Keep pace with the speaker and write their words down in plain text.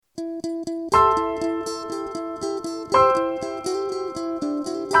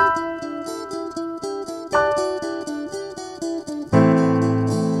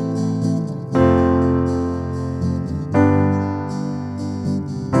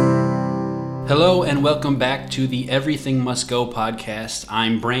Hello and welcome back to the Everything Must Go podcast.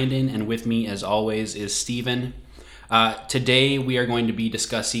 I'm Brandon, and with me, as always, is Steven. Today we are going to be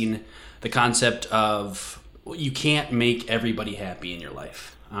discussing the concept of you can't make everybody happy in your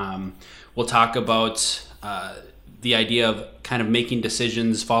life. We'll talk about the idea of kind of making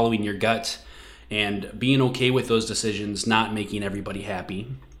decisions, following your gut, and being okay with those decisions not making everybody happy.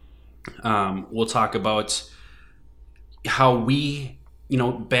 We'll talk about how we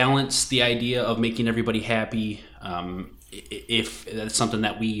balance the idea of making everybody happy, if that's something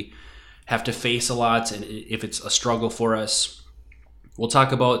that we have to face a lot and if it's a struggle for us. We'll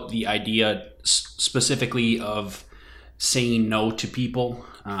talk about the idea specifically of saying no to people,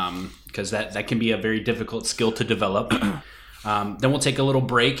 because that can be a very difficult skill to develop. Then we'll take a little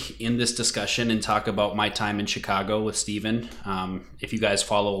break in this discussion and talk about my time in Chicago with Steven. If you guys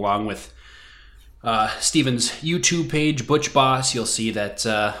follow along with Steven's YouTube page, Butch Boss, you'll see that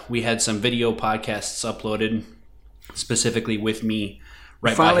we had some video podcasts uploaded specifically with me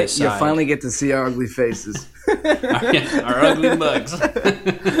by his side. You finally get to see our ugly faces. our ugly mugs.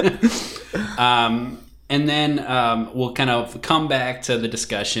 And then we'll kind of come back to the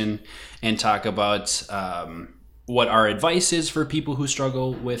discussion and talk about what our advice is for people who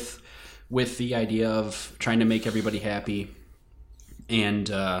struggle with the idea of trying to make everybody happy, and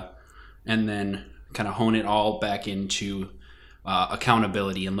then kind of hone it all back into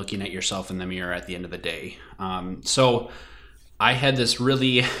accountability and looking at yourself in the mirror at the end of the day. So I had this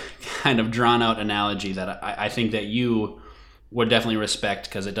really kind of drawn out analogy that I think that you would definitely respect,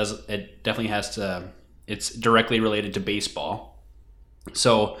 because it's directly related to baseball.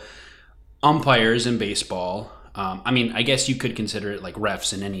 So umpires in baseball, I guess you could consider it like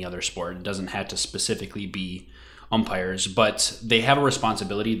refs in any other sport. It doesn't have to specifically be umpires, but they have a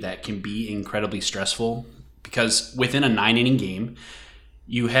responsibility that can be incredibly stressful, because within a 9-inning game,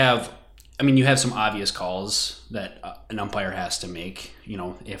 you have some obvious calls that an umpire has to make.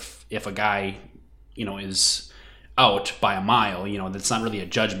 If a guy, is out by a mile, that's not really a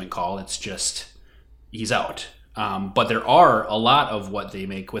judgment call. It's just he's out. But there are a lot of what they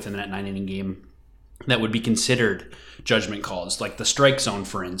make within that 9-inning game that would be considered judgment calls, like the strike zone,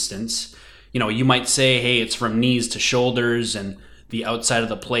 for instance. You might say, hey, it's from knees to shoulders and the outside of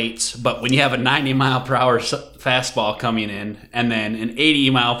the plates. But when you have a 90-mile-per-hour fastball coming in and then an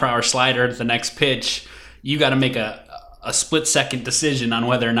 80-mile-per-hour slider at the next pitch, you got to make a split-second decision on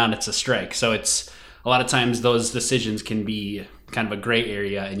whether or not it's a strike. So it's a lot of times those decisions can be kind of a gray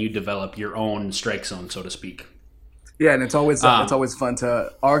area, and you develop your own strike zone, so to speak. Yeah, and it's always fun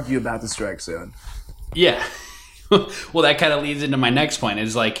to argue about the strike zone. Yeah. Well, that kind of leads into my next point,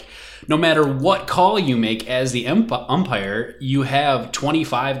 is like, no matter what call you make as the umpire, you have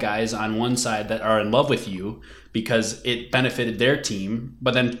 25 guys on one side that are in love with you because it benefited their team,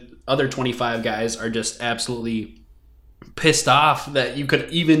 but then other 25 guys are just absolutely pissed off that you could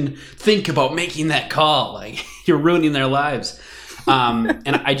even think about making that call. Like, you're ruining their lives. And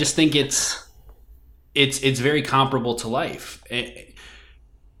I just think it's very comparable to life.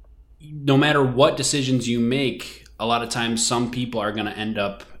 No matter what decisions you make, a lot of times some people are going to end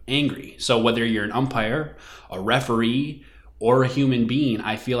up angry. So whether you're an umpire, a referee, or a human being,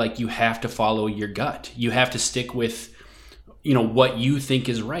 I feel like you have to follow your gut. You have to stick with, what you think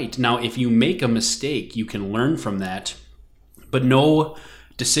is right. Now, if you make a mistake, you can learn from that, but no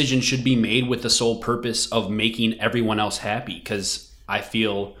decision should be made with the sole purpose of making everyone else happy, because I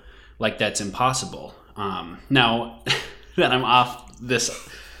feel like that's impossible. Now that I'm off this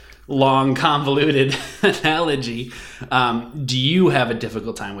long, convoluted analogy, do you have a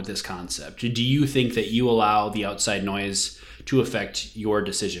difficult time with this concept? Do you think that you allow the outside noise to affect your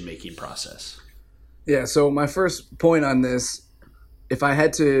decision-making process? Yeah, so my first point on this, if I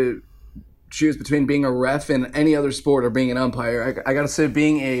had to choose between being a ref in any other sport or being an umpire, I got to say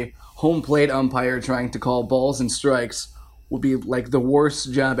being a home plate umpire trying to call balls and strikes would be like the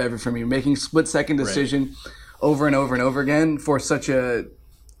worst job ever for me. Making split-second decision over and over and over again for such a,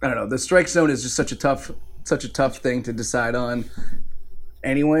 I don't know, the strike zone is just such a tough thing to decide on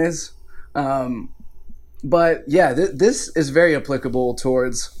anyways. But yeah, this is very applicable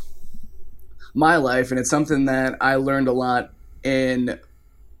towards my life, and it's something that I learned a lot in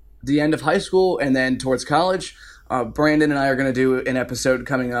the end of high school and then towards college. Brandon and I are going to do an episode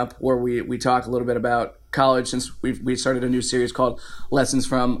coming up where we talk a little bit about college, since we started a new series called Lessons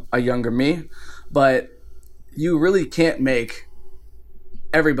from a Younger Me. But you really can't make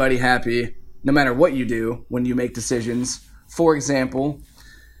everybody happy no matter what you do when you make decisions. For example,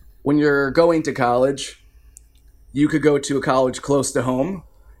 when you're going to college, you could go to a college close to home,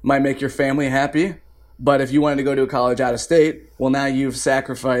 might make your family happy, but if you wanted to go to a college out of state, well, now you've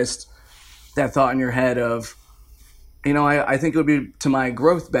sacrificed that thought in your head of, I think it would be to my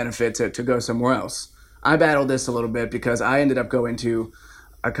growth benefit to go somewhere else. I battled this a little bit because I ended up going to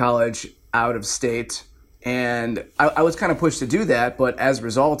a college out of state, and I was kind of pushed to do that, but as a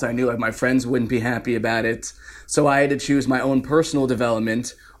result, I knew like my friends wouldn't be happy about it, so I had to choose my own personal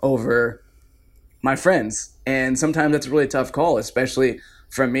development over my friends, and sometimes that's a really tough call, especially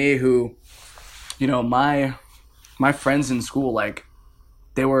for me who, my friends in school, like,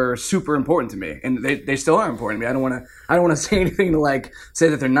 they were super important to me, and they still are important to me. I don't want to say anything to like say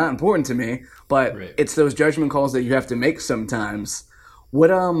that they're not important to me, but Right. It's those judgment calls that you have to make sometimes. What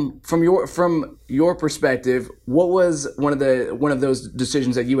from your perspective, what was one of those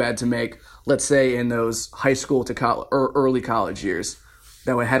decisions that you had to make? Let's say in those high school to college or early college years,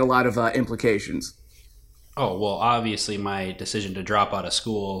 that had a lot of implications. Oh, well, obviously my decision to drop out of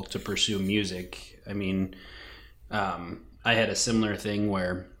school to pursue music. I mean, I had a similar thing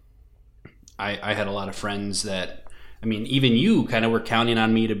where I had a lot of friends that, I mean, even you kind of were counting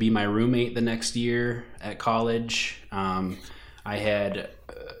on me to be my roommate the next year at college. I had,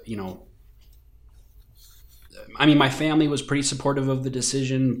 my family was pretty supportive of the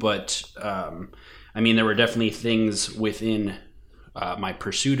decision, but, there were definitely things within my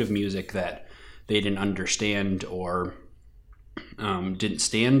pursuit of music that they didn't understand or didn't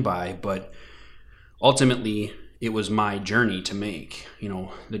stand by. But ultimately, it was my journey to make.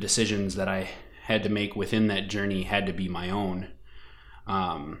 The decisions that I had to make within that journey had to be my own.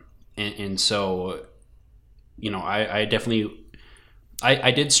 And so, I definitely,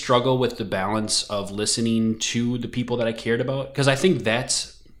 I did struggle with the balance of listening to the people that I cared about. Because I think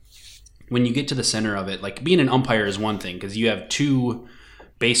that's, when you get to the center of it, like being an umpire is one thing, because you have two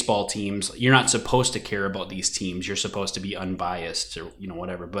baseball teams. You're not supposed to care about these teams. You're supposed to be unbiased or,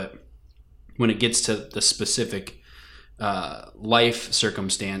 whatever. But when it gets to the specific life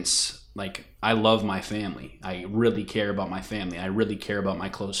circumstance, like, I love my family. I really care about my family. I really care about my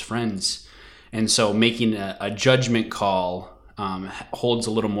close friends. And so making a judgment call holds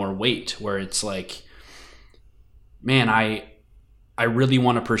a little more weight, where it's like, man, I really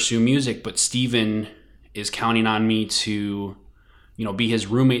want to pursue music, but Steven is counting on me to, be his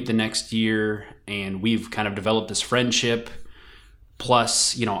roommate the next year, and we've kind of developed this friendship.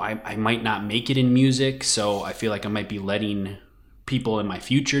 Plus, I might not make it in music, so I feel like I might be letting people in my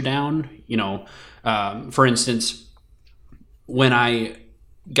future down. For instance, when I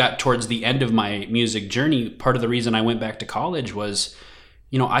got towards the end of my music journey, part of the reason I went back to college was,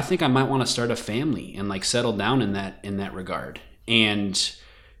 I think I might want to start a family and like settle down in that regard. And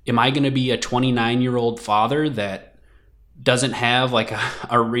am I going to be a 29-year-old father that doesn't have like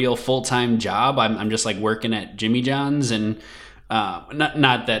a real full-time job? I'm just like working at Jimmy John's, and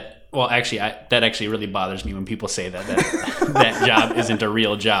not that. Well, actually, that actually really bothers me when people say that that job isn't a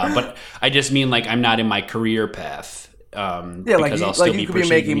real job. But I just mean like I'm not in my career path. Because I'll still be could be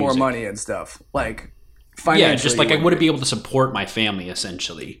making more money and stuff, like financially. Yeah, just like I wouldn't be able to support my family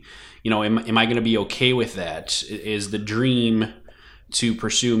essentially. Am I going to be okay with that? Is the dream to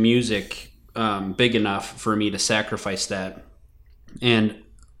pursue music big enough for me to sacrifice that? And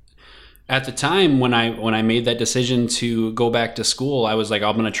at the time when I made that decision to go back to school, I was like,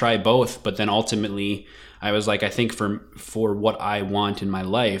 I'm going to try both. But then ultimately, I was like, I think for what I want in my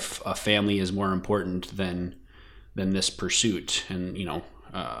life, a family is more important than this pursuit, and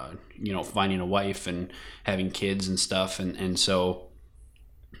finding a wife and having kids and stuff. And so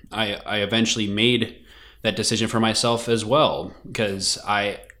I eventually made that decision for myself as well, because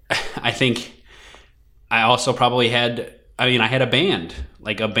I think I also probably had I had a band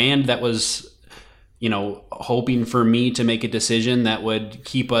that was, hoping for me to make a decision that would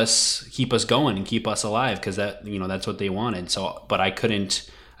keep us going and keep us alive, because that's what they wanted. So, but I couldn't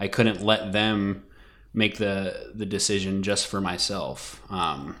let them make the decision just for myself.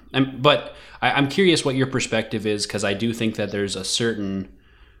 But I'm curious what your perspective is, because I do think that there's a certain,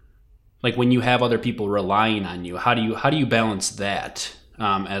 like, when you have other people relying on you, how do you balance that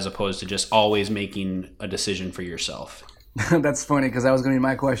as opposed to just always making a decision for yourself? That's funny, because that was going to be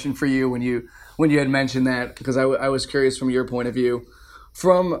my question for you when you had mentioned that, because I was curious from your point of view.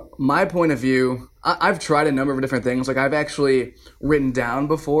 From my point of view, I've tried a number of different things. Like, I've actually written down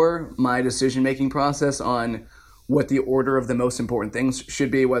before my decision-making process on what the order of the most important things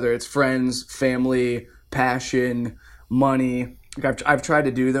should be, whether it's friends, family, passion, money. Like, I've tried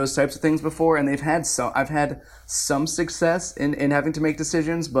to do those types of things before, and I've had some success in having to make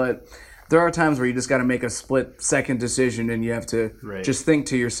decisions, but there are times where you just got to make a split-second decision, and you have to just think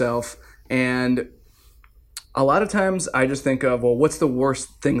to yourself. And a lot of times I just think of, well, what's the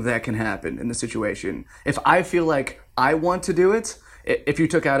worst thing that can happen in the situation? If I feel like I want to do it if you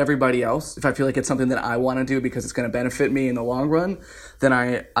took out everybody else, if I feel like it's something that I want to do because it's going to benefit me in the long run, then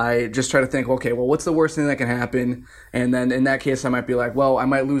I just try to think, okay, well, what's the worst thing that can happen? And then in that case, I might be like, well, I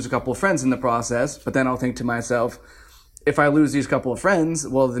might lose a couple of friends in the process, but then I'll think to myself, if I lose these couple of friends,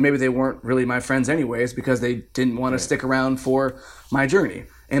 well, then maybe they weren't really my friends anyways because they didn't want to stick around for my journey.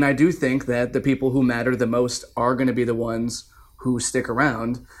 And I do think that the people who matter the most are going to be the ones who stick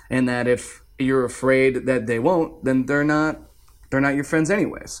around, and that if you're afraid that they won't, then they're not your friends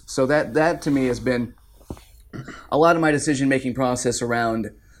anyways. So that to me has been a lot of my decision-making process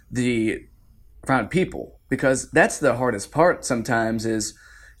around people, because that's the hardest part sometimes is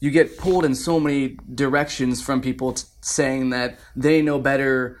you get pulled in so many directions from people saying that they know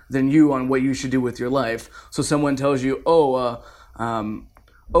better than you on what you should do with your life. So someone tells you, oh,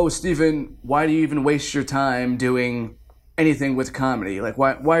 Stephen, why do you even waste your time doing anything with comedy? Like,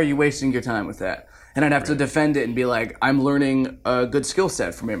 why are you wasting your time with that? And I'd have to defend it and be like, I'm learning a good skill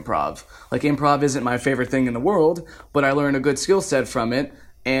set from improv. Like, improv isn't my favorite thing in the world, but I learned a good skill set from it,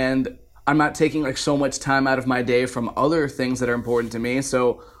 and I'm not taking like so much time out of my day from other things that are important to me,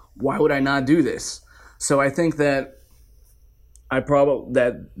 so why would I not do this? So I think that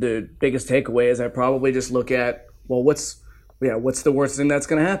the biggest takeaway is I probably just look at, well, what's the worst thing that's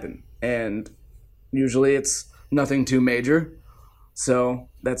going to happen? And usually it's nothing too major. So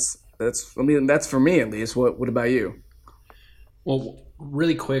that's for me at least. What about you? Well,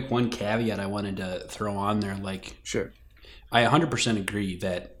 really quick, one caveat I wanted to throw on there, like, sure, I 100% agree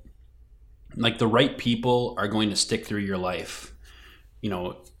that like the right people are going to stick through your life, you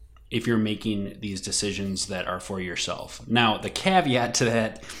know, if you're making these decisions that are for yourself. Now, the caveat to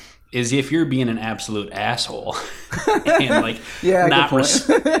that is if you're being an absolute asshole and like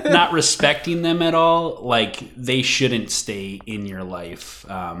not respecting them at all, like they shouldn't stay in your life.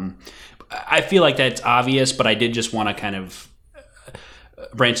 I feel like that's obvious, but I did just want to kind of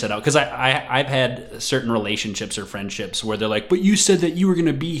branch that out, because I've had certain relationships or friendships where they're like, but you said that you were going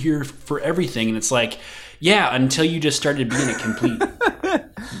to be here for everything. And it's like, yeah, until you just started being a complete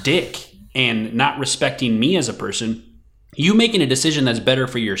dick and not respecting me as a person. You making a decision that's better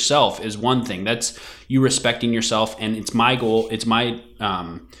for yourself is one thing. That's you respecting yourself, and it's my goal. It's my,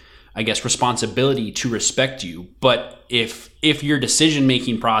 I guess, responsibility to respect you. But if your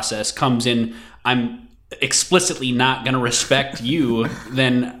decision-making process comes in, I'm explicitly not going to respect you,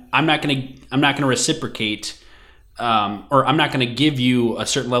 then I'm not going to reciprocate, or I'm not going to give you a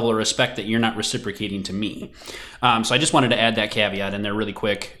certain level of respect that you're not reciprocating to me. So I just wanted to add that caveat in there really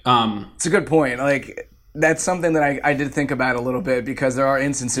quick. It's a good point. Like, that's something that I did think about a little bit, because there are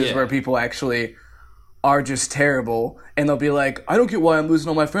instances where people actually are just terrible, and they'll be like, I don't get why I'm losing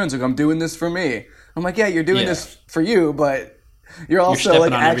all my friends. Like, I'm doing this for me. I'm like, yeah, you're doing this for you, but you're also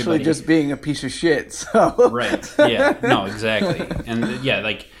like actually just being a piece of shit. So right. Yeah. No, exactly. And yeah,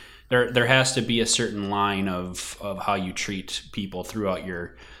 like there has to be a certain line of how you treat people throughout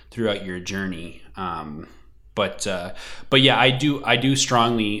your journey. But yeah, I do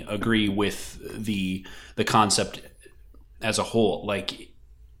strongly agree with the concept as a whole. Like,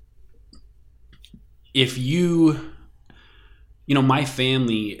 if you know, my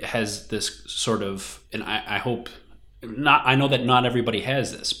family has this sort of, and I hope not, I know that not everybody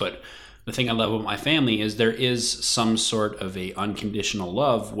has this, but the thing I love about my family is there is some sort of a unconditional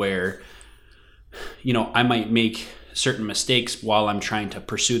love where, you know, I might make certain mistakes while I'm trying to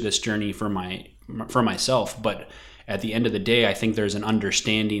pursue this journey for myself, but at the end of the day, I think there's an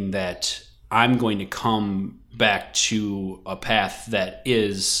understanding that I'm going to come back to a path that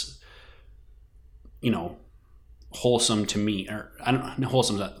is, you know, wholesome to me, or I don't know,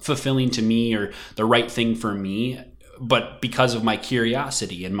 wholesome, fulfilling to me, or the right thing for me. But because of my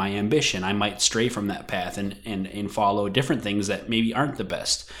curiosity and my ambition, I might stray from that path and follow different things that maybe aren't the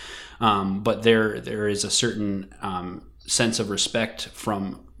best. But there is a certain sense of respect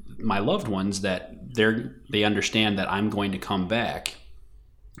from my loved ones that they understand that I'm going to come back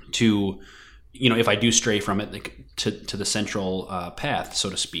to, you know, if I do stray from it, to the central path, so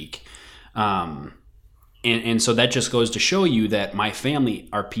to speak. And so that just goes to show you that my family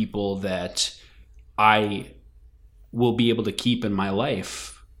are people that I will be able to keep in my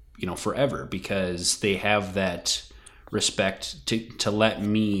life, you know, forever, because they have that respect to let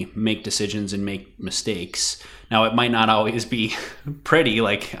me make decisions and make mistakes. Now, it might not always be pretty.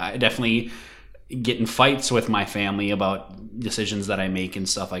 Like, I definitely get in fights with my family about decisions that I make and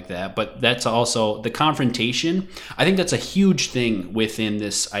stuff like that. But that's also the confrontation. I think that's a huge thing within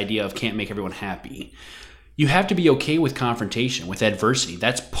this idea of can't make everyone happy. You have to be okay with confrontation, with adversity.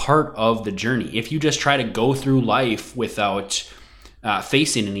 That's part of the journey. If you just try to go through life without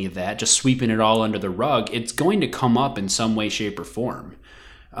facing any of that, just sweeping it all under the rug, it's going to come up in some way, shape, or form.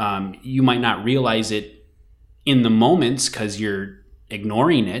 You might not realize it in the moments because you're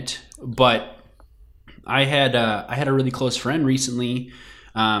ignoring it, but I had a really close friend recently.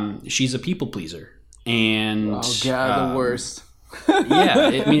 She's a people pleaser, and oh god, the worst.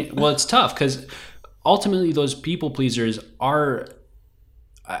 Yeah, I mean, well, it's tough because ultimately those people pleasers are,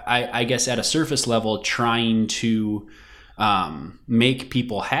 I guess, at a surface level, trying to make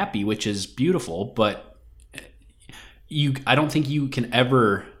people happy, which is beautiful, but I don't think you can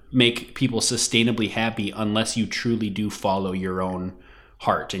ever make people sustainably happy unless you truly do follow your own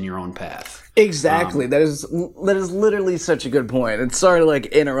heart and your own path. Exactly. That is literally such a good point. And sorry to like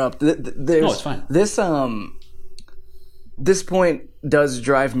interrupt. No, it's fine. This point does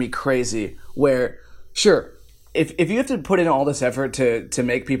drive me crazy. Where, sure, if you have to put in all this effort to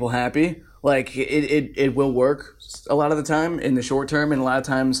make people happy, like it will work a lot of the time in the short term, and a lot of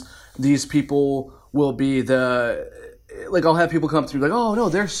times these people will be like I'll have people come through like, oh no,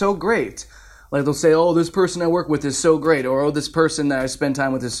 they're so great. Like they'll say, oh, this person I work with is so great, or oh, this person that I spend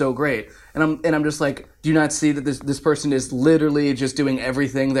time with is so great, and I'm just like, do you not see that this person is literally just doing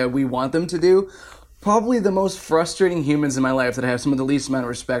everything that we want them to do? Probably the most frustrating humans in my life that I have some of the least amount of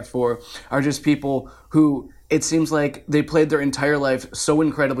respect for are just people who it seems like they played their entire life so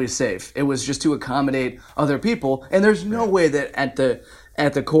incredibly safe. It was just to accommodate other people, and there's no way that at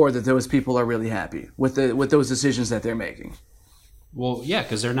the core that those people are really happy with those decisions that they're making. Well, yeah,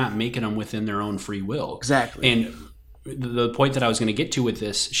 because they're not making them within their own free will. Exactly. And the point that I was going to get to with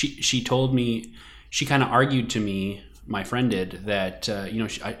this, she told me, she kind of argued to me, my friend did, that,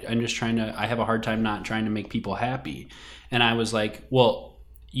 I'm just I have a hard time not trying to make people happy. And I was like, well,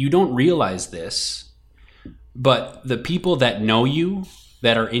 you don't realize this, but the people that know you,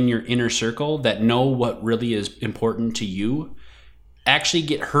 that are in your inner circle, that know what really is important to you, actually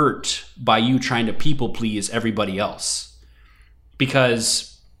get hurt by you trying to people please everybody else.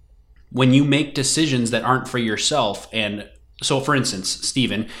 Because when you make decisions that aren't for yourself, and so for instance,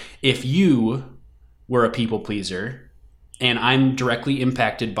 Stephen, if you were a people pleaser and I'm directly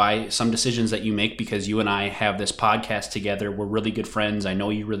impacted by some decisions that you make because you and I have this podcast together, we're really good friends, I know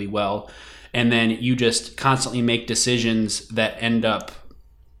you really well, and then you just constantly make decisions that end up,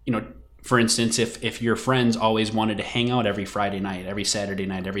 for instance, if your friends always wanted to hang out every Friday night, every Saturday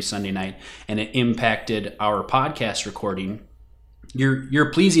night, every Sunday night, and it impacted our podcast recording,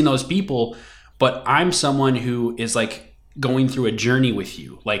 you're pleasing those people, but I'm someone who is like going through a journey with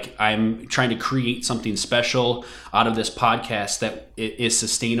you. Like I'm trying to create something special out of this podcast that is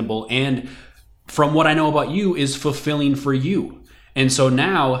sustainable, and from what I know about you is fulfilling for you. And so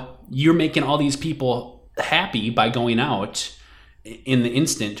now you're making all these people happy by going out in the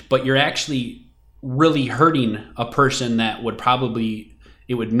instant, but you're actually really hurting a person that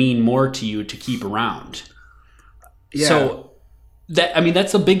it would mean more to you to keep around. Yeah. So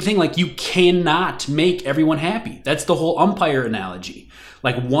that's the big thing. Like, you cannot make everyone happy. That's the whole umpire analogy.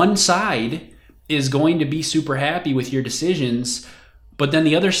 Like, one side is going to be super happy with your decisions, but then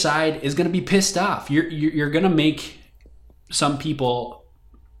the other side is going to be pissed off. You're going to make some people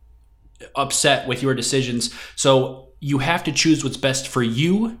upset with your decisions. So you have to choose what's best for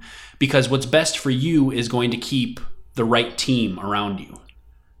you, because what's best for you is going to keep the right team around you.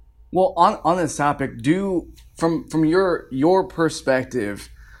 Well, on this topic, from your perspective,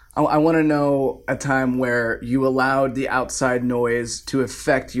 I want to know a time where you allowed the outside noise to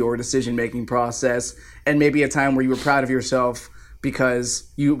affect your decision-making process, and maybe a time where you were proud of yourself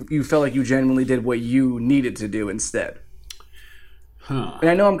because you felt like you genuinely did what you needed to do instead. Huh. And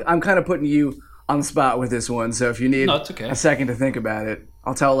I know I'm kind of putting you on the spot with this one, so if you need a second to think about it,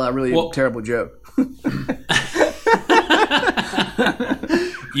 I'll tell a really terrible joke.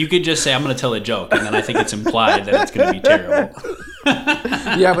 You could just say, I'm going to tell a joke, and then I think it's implied that it's going to be terrible.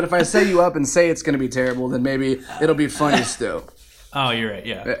 Yeah, but if I set you up and say it's going to be terrible, then maybe it'll be funny still. Oh, you're right.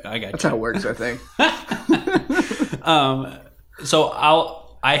 Yeah, I got you. That's how it works, I think. So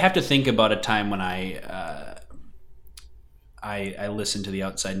I have to think about a time when I listened to the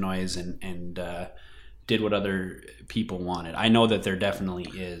outside noise and did what other people wanted. I know that there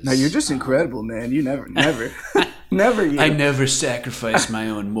definitely is. No, you're just incredible, man. You never. Never you. I never sacrifice my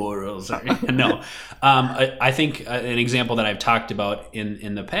own morals. No. I think an example that I've talked about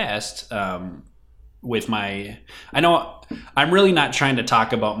in the past with I know I'm really not trying to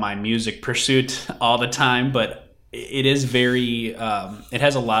talk about my music pursuit all the time, but it is very, it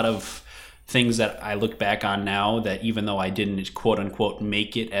has a lot of things that I look back on now that even though I didn't quote unquote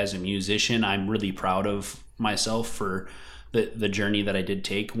make it as a musician, I'm really proud of myself for the journey that I did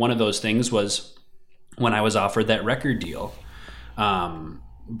take. One of those things was when I was offered that record deal.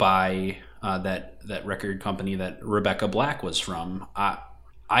 by that record company that Rebecca Black was from.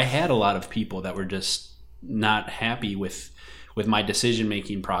 I had a lot of people that were just not happy with my decision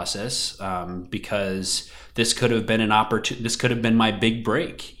making process, because this could have been an opportunity. This could have been my big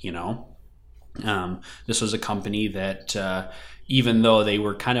break. This was a company that, even though they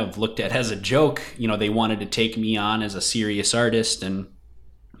were kind of looked at as a joke, they wanted to take me on as a serious artist, and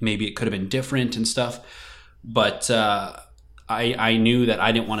maybe it could have been different and stuff. But I knew that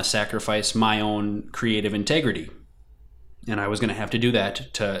I didn't want to sacrifice my own creative integrity, and I was going to have to do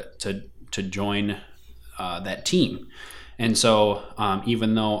that to join that team. And so,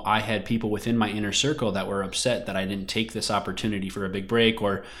 even though I had people within my inner circle that were upset that I didn't take this opportunity for a big break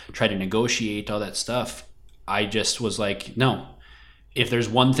or try to negotiate all that stuff, I just was like, no. If there's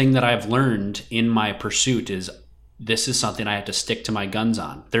one thing that I've learned in my pursuit, is this is something I have to stick to my guns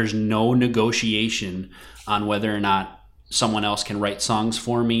on. There's no negotiation on whether or not someone else can write songs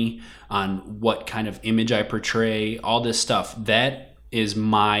for me, on what kind of image I portray, all this stuff. That's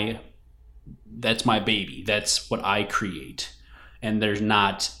my baby. That's what I create. And there's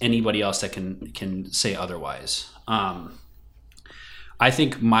not anybody else that can say otherwise. I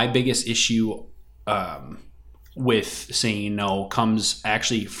think my biggest issue with saying no comes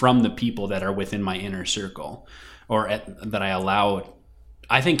actually from the people that are within my inner circle, or that I allow.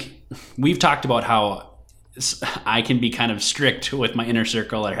 I think we've talked about how I can be kind of strict with my inner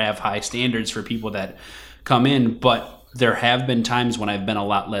circle, or have high standards for people that come in, but there have been times when I've been a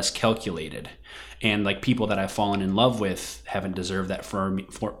lot less calculated, and like people that I've fallen in love with haven't deserved that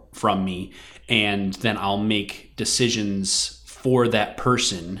from me, and then I'll make decisions for that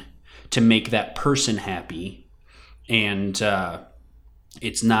person to make that person happy, and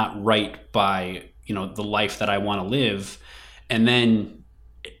it's not right by the life that I want to live. And then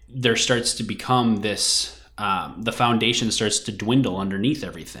there starts to become this, the foundation starts to dwindle underneath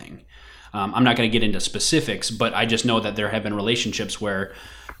everything. I'm not going to get into specifics, but I just know that there have been relationships where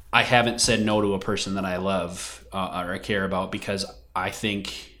I haven't said no to a person that I love or I care about, because I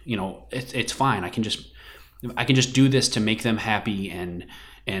think it's fine. I can just do this to make them happy and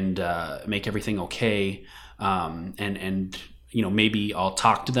make everything okay. And maybe I'll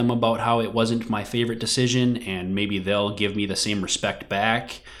talk to them about how it wasn't my favorite decision, and maybe they'll give me the same respect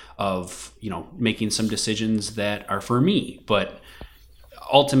back of making some decisions that are for me. But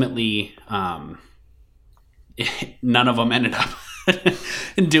ultimately, none of them ended up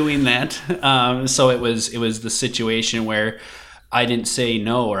doing that. So it was the situation where I didn't say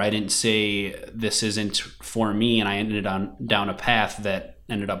no, or I didn't say this isn't for me, and I ended down a path that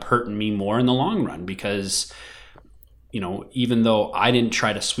ended up hurting me more in the long run, because even though I didn't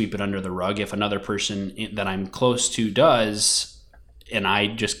try to sweep it under the rug, if another person that I'm close to does, and I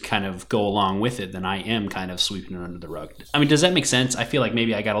just kind of go along with it, then I am kind of sweeping it under the rug. I mean, does that make sense? I feel like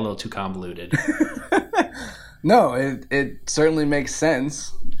maybe I got a little too convoluted. No, it certainly makes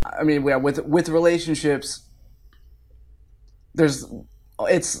sense. I mean, with relationships,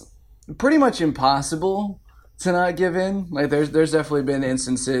 it's pretty much impossible to not give in. Like there's definitely been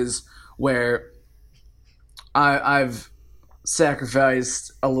instances where I've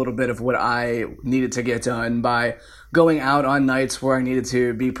sacrificed a little bit of what I needed to get done by going out on nights where I needed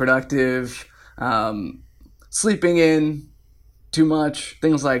to be productive, sleeping in too much,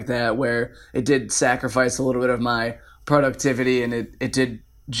 things like that, where it did sacrifice a little bit of my productivity, and it did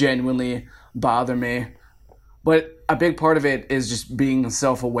genuinely bother me. But a big part of it is just being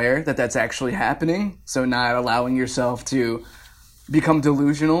self-aware that that's actually happening, so not allowing yourself to become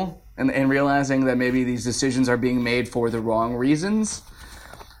delusional, and realizing that maybe these decisions are being made for the wrong reasons.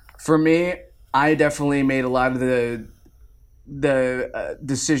 For me, I definitely made a lot of the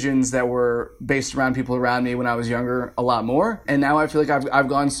decisions that were based around people around me when I was younger a lot more. And now I feel like I've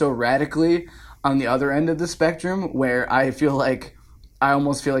gone so radically on the other end of the spectrum, where I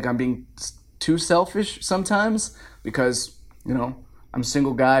almost feel like I'm being too selfish sometimes, because, I'm a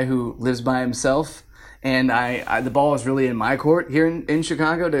single guy who lives by himself. And I the ball is really in my court here in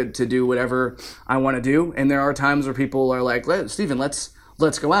Chicago to do whatever I want to do. And there are times where people are like, Steven, let's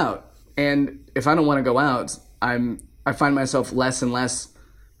go out. And if I don't want to go out, I find myself less and less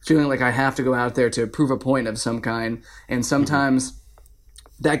feeling like I have to go out there to prove a point of some kind. And sometimes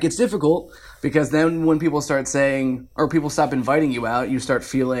that gets difficult, because then when people start saying, or people stop inviting you out, you start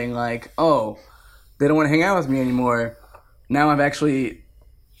feeling like, oh, they don't want to hang out with me anymore. Now I've actually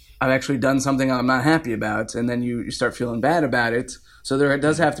done something I'm not happy about, and then you start feeling bad about it. So there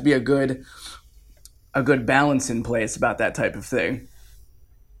does have to be a good balance in place about that type of thing.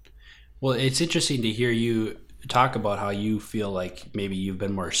 Well, it's interesting to hear you talk about how you feel like maybe you've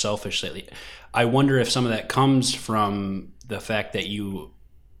been more selfish lately. I wonder if some of that comes from the fact that you,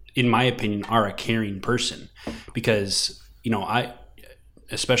 in my opinion, are a caring person, because,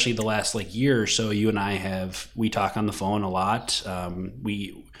 especially the last like year or so, you and we talk on the phone a lot.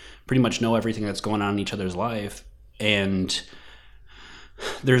 We pretty much know everything that's going on in each other's life. And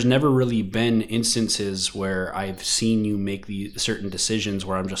there's never really been instances where I've seen you make these certain decisions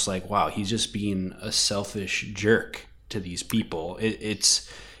where I'm just like, wow, he's just being a selfish jerk to these people.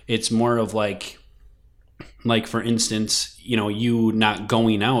 It's more of like for instance, you not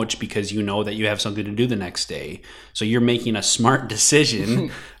going out because you know that you have something to do the next day. So you're making a smart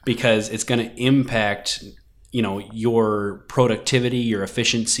decision because it's going to impact, your productivity, your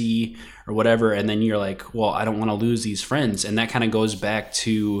efficiency or whatever. And then you're like, well, I don't want to lose these friends. And that kind of goes back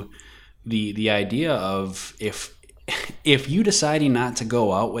to the idea of if you deciding not to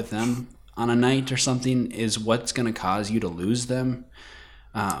go out with them on a night or something is what's going to cause you to lose them.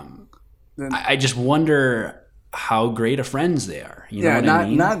 I just wonder how great of friends they are. You know what I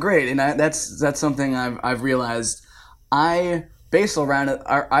mean? Not great, and that's something I've realized. I base a lot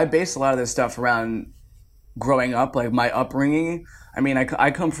of this stuff around growing up, like my upbringing. I mean,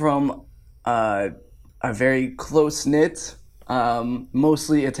 I come from a very close knit,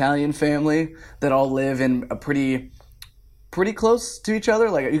 mostly Italian family that all live in a pretty close to each other.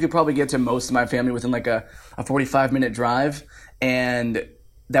 Like you could probably get to most of my family within like a 45-minute drive, and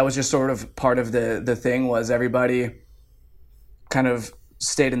that was just sort of part of the thing was everybody kind of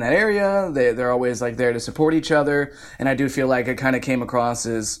stayed in that area. They're always like there to support each other. And I do feel like it kind of came across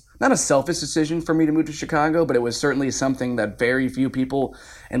as not a selfish decision for me to move to Chicago, but it was certainly something that very few people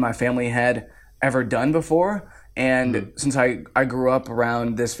in my family had ever done before. And since I grew up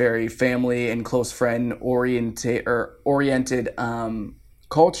around this very family and close friend oriented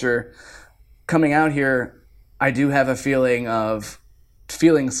culture, coming out here, I do have a feeling of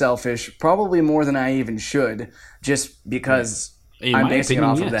feeling selfish, probably more than I even should, just because I'm basing it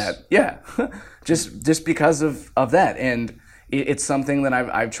off of that. Yeah, just because of that, and it's something that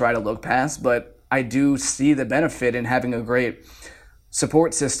I've tried to look past. But I do see the benefit in having a great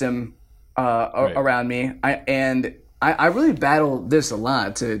support system around me. I really battle this a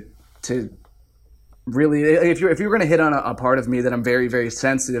lot to really, if you're going to hit on a part of me that I'm very, very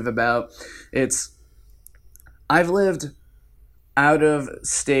sensitive about, I've lived out of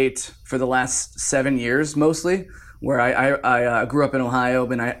state for the last 7 years mostly, where I grew up in Ohio,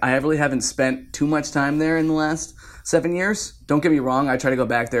 but I really haven't spent too much time there in the last 7 years. Don't get me wrong, I try to go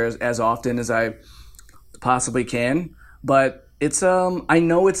back there as often as I possibly can, but it's I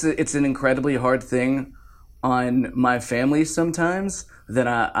know it's an incredibly hard thing on my family sometimes that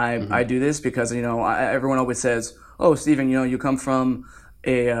I do this because everyone always says, oh, Steven, you come from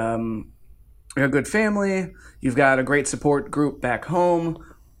a good family, you've got a great support group back home,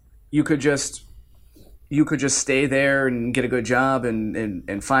 you could just stay there and get a good job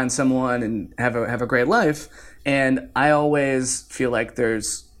and find someone and have a great life. And I always feel like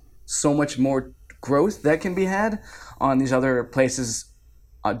there's so much more growth that can be had on these other places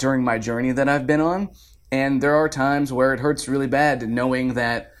during my journey that I've been on. And there are times where it hurts really bad knowing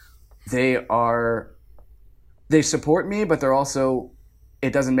that they support me, but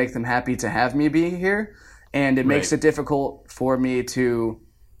it doesn't make them happy to have me be here. And it makes it difficult for me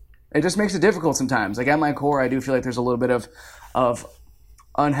it just makes it difficult sometimes. Like at my core, I do feel like there's a little bit of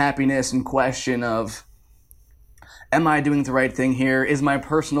unhappiness and question of, am I doing the right thing here? Is my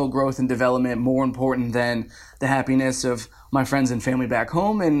personal growth and development more important than the happiness of my friends and family back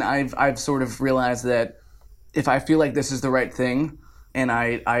home? And I've sort of realized that if I feel like this is the right thing and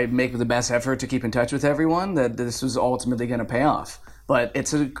I make the best effort to keep in touch with everyone, that this is ultimately going to pay off. But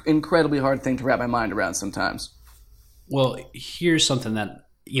it's an incredibly hard thing to wrap my mind around sometimes. Well, here's something that,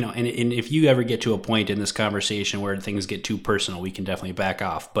 and if you ever get to a point in this conversation where things get too personal, we can definitely back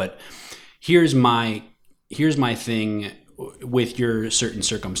off. But here's my thing with your certain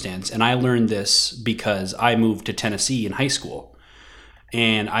circumstance. And I learned this because I moved to Tennessee in high school.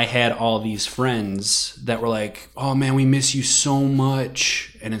 And I had all these friends that were like, oh man, we miss you so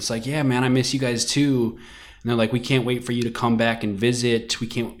much. And it's like, yeah, man, I miss you guys too. And they're like, we can't wait for you to come back and visit. We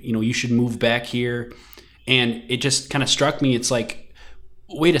can't, you should move back here. And it just kind of struck me. It's like,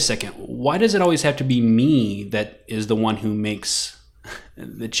 wait a second. Why does it always have to be me that is the one who makes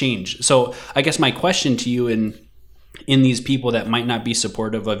the change? So I guess my question to you in these people that might not be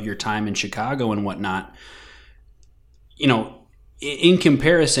supportive of your time in Chicago and whatnot, in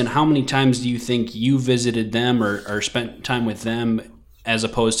comparison, how many times do you think you visited them or spent time with them as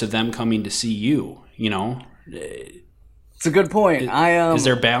opposed to them coming to see you? It's a good point. Is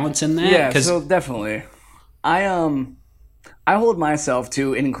there balance in that? Yeah, so definitely. I hold myself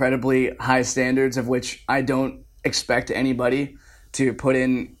to incredibly high standards of which I don't expect anybody to put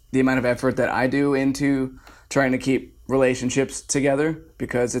in the amount of effort that I do into trying to keep relationships together,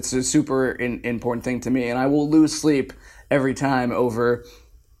 because it's a super important thing to me, and I will lose sleep every time over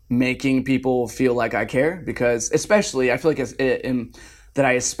making people feel like I care, because especially I feel like that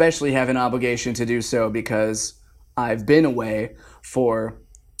I especially have an obligation to do so because I've been away for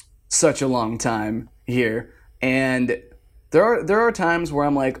such a long time here, and there are times where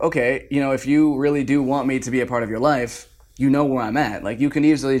I'm like, okay, if you really do want me to be a part of your life, you know where I'm at. Like, you can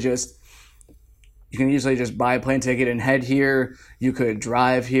easily just buy a plane ticket and head here. You could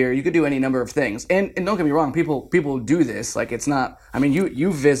drive here. You could do any number of things. And don't get me wrong, people do this. Like, it's not. I mean,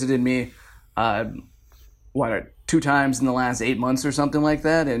 you visited me, 2 times in the last 8 months or something like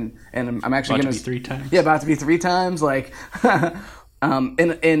that, and I'm actually going to be 3 times. Yeah, about to be 3 times. Like,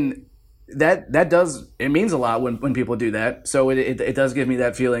 and that does, it means a lot when people do that. So it does give me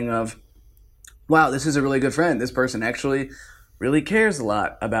that feeling of, wow, this is a really good friend. This person actually really cares a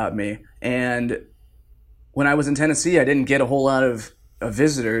lot about me. And when I was in Tennessee, I didn't get a whole lot of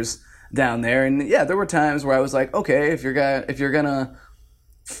visitors down there. And yeah, there were times where I was like, okay, if you're gonna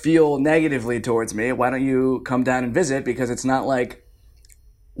feel negatively towards me, why don't you come down and visit? Because it's not like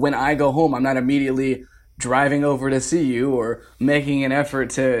when I go home, I'm not immediately driving over to see you or making an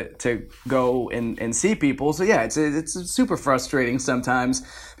effort to go and see people. So yeah, it's super frustrating sometimes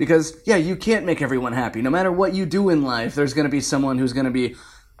because, yeah, you can't make everyone happy. No matter what you do in life, there's going to be someone who's going to be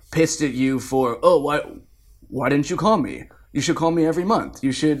pissed at you for, oh, why didn't you call me? You should call me every month.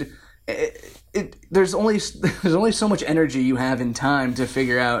 You should. There's only so much energy you have in time to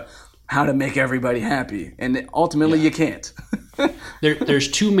figure out how to make everybody happy, and ultimately you can't. There's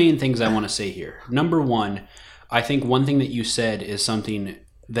 2 main things I want to say here. Number one, I think one thing that you said is something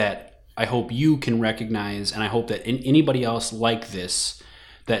that I hope you can recognize, and I hope that anybody else like this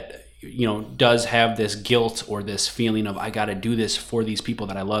that does have this guilt or this feeling of I got to do this for these people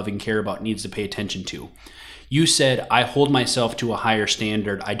that I love and care about needs to pay attention to. You said, I hold myself to a higher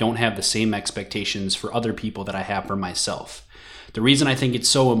standard. I don't have the same expectations for other people that I have for myself. The reason I think it's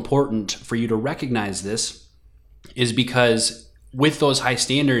so important for you to recognize this is because with those high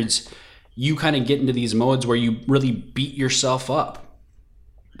standards, you kind of get into these modes where you really beat yourself up.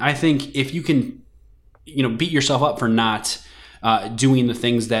 I think if you can, beat yourself up for not doing the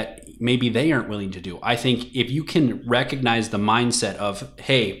things that maybe they aren't willing to do. I think if you can recognize the mindset of,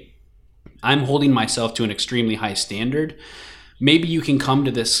 hey, I'm holding myself to an extremely high standard, maybe you can come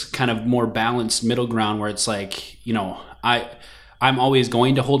to this kind of more balanced middle ground where it's like, I'm always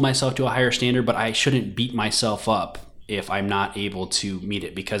going to hold myself to a higher standard, but I shouldn't beat myself up if I'm not able to meet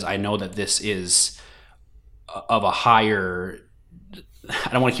it, because I know that this is of a higher,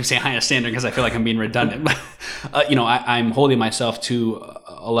 I don't want to keep saying higher standard because I feel like I'm being redundant, but I'm holding myself to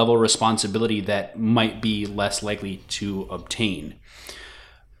a level of responsibility that might be less likely to obtain.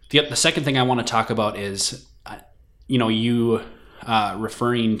 The second thing I want to talk about is, you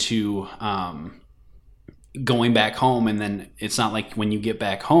referring to going back home, and then it's not like when you get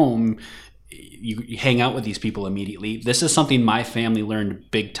back home, you hang out with these people immediately. This is something my family learned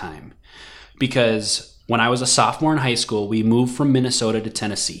big time, because when I was a sophomore in high school, we moved from Minnesota to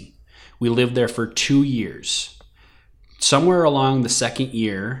Tennessee. We lived there for 2 years. Somewhere along the second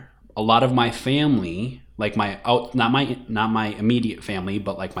year, a lot of my family, like not my immediate family,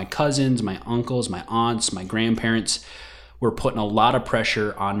 but like my cousins, my uncles, my aunts, my grandparents, were putting a lot of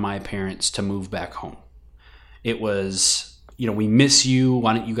pressure on my parents to move back home. It was, we miss you.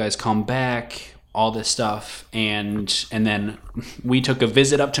 Why don't you guys come back? All this stuff. And then we took a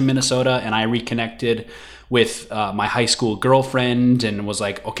visit up to Minnesota, and I reconnected with my high school girlfriend and was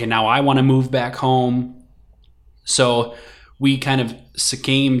like, okay, now I want to move back home. So we kind of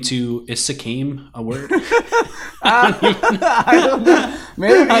succumbed to, is succumb a word? I don't know.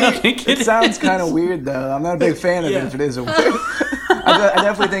 Maybe. I don't think it sounds kind of weird, though. I'm not a big fan of it if it is a word. I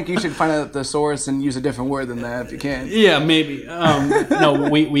definitely think you should find out the source and use a different word than that if you can. Yeah, maybe. No,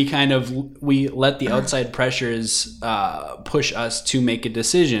 we let the outside pressures push us to make a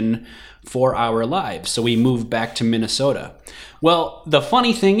decision for our lives. So we moved back to Minnesota. Well, the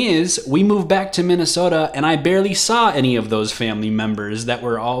funny thing is, we moved back to Minnesota, and I barely saw any of those family members that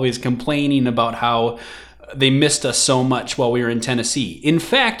were always complaining about how they missed us so much while we were in Tennessee. In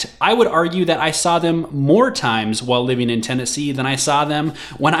fact, I would argue that I saw them more times while living in Tennessee than I saw them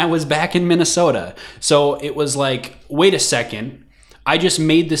when I was back in Minnesota. So it was like, wait a second, I just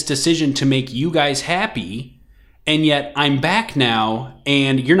made this decision to make you guys happy, and yet I'm back now,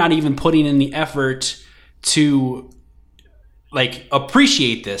 and you're not even putting in the effort to like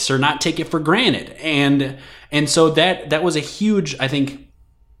appreciate this or not take it for granted. And so that was a huge, I think,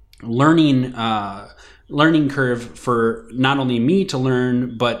 learning curve for not only me to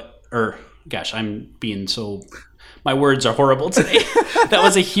learn, I'm being so, my words are horrible today. That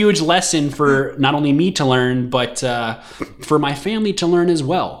was a huge lesson for not only me to learn, but for my family to learn as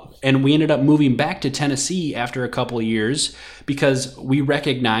well. And we ended up moving back to Tennessee after a couple of years because we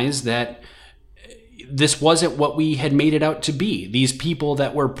recognized that this wasn't what we had made it out to be. These people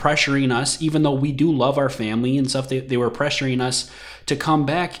that were pressuring us, even though we do love our family and stuff, they were pressuring us to come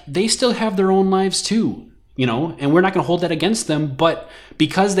back. They still have their own lives too, and we're not going to hold that against them. But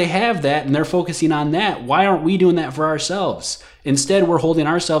because they have that and they're focusing on that, why aren't we doing that for ourselves? Instead, we're holding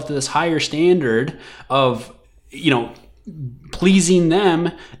ourselves to this higher standard of, pleasing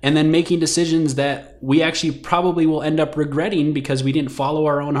them and then making decisions that we actually probably will end up regretting because we didn't follow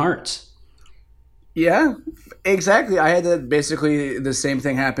our own hearts. Yeah, exactly. I had basically the same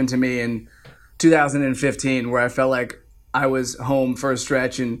thing happen to me in 2015 where I felt like I was home for a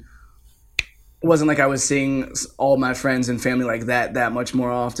stretch and it wasn't like I was seeing all my friends and family like that much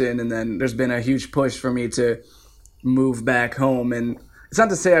more often. And then there's been a huge push for me to move back home. And it's not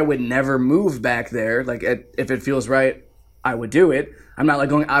to say I would never move back there. Like if it feels right, I would do it. I'm not like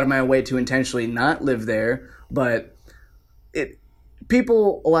going out of my way to intentionally not live there. But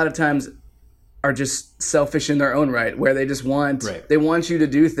people a lot of times are just selfish in their own right, where they just they want you to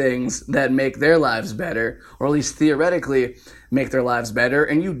do things that make their lives better, or at least theoretically make their lives better.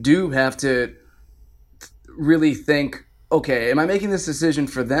 And you do have to really think, okay, am I making this decision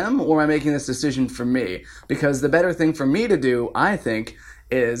for them or am I making this decision for me? Because the better thing for me to do, I think,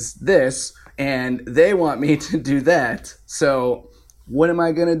 is this, and they want me to do that. So what am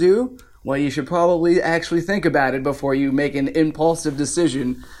I going to do? Well, you should probably actually think about it before you make an impulsive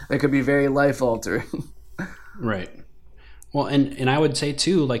decision that could be very life-altering. Right. Well, and I would say,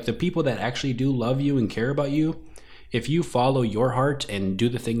 too, like the people that actually do love you and care about you, if you follow your heart and do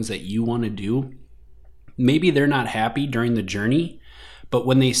the things that you want to do, maybe they're not happy during the journey, but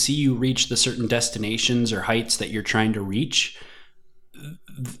when they see you reach the certain destinations or heights that you're trying to reach,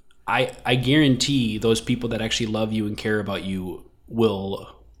 I guarantee those people that actually love you and care about you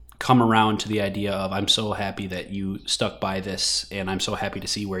will come around to the idea of, I'm so happy that you stuck by this and I'm so happy to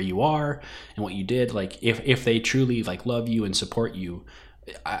see where you are and what you did. Like if they truly like love you and support you,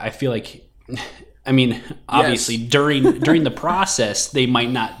 I feel like, I mean, obviously yes. during the process, they might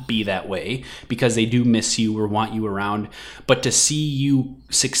not be that way because they do miss you or want you around, but to see you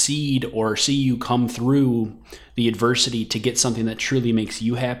succeed or see you come through the adversity to get something that truly makes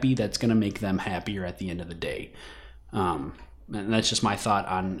you happy, that's going to make them happier at the end of the day. And that's just my thought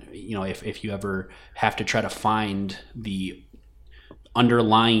on, if you ever have to try to find the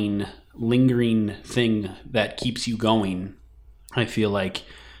underlying, lingering thing that keeps you going, I feel like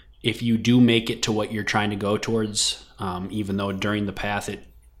if you do make it to what you're trying to go towards, even though during the path,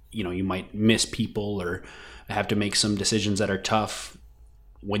 you might miss people or have to make some decisions that are tough,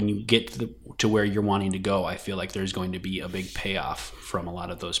 when you get to where you're wanting to go, I feel like there's going to be a big payoff from a lot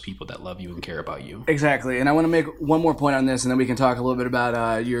of those people that love you and care about you. Exactly. And I want to make one more point on this, and then we can talk a little bit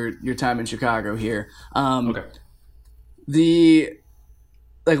about your time in Chicago here. Okay. We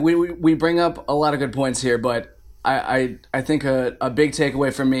bring up a lot of good points here, but I think a big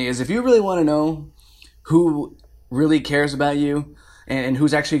takeaway for me is if you really want to know who really cares about you and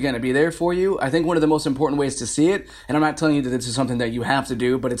who's actually going to be there for you, I think one of the most important ways to see it, and I'm not telling you that this is something that you have to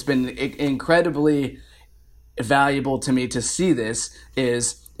do, but it's been incredibly valuable to me to see this,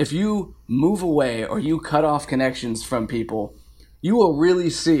 is if you move away or you cut off connections from people, you will really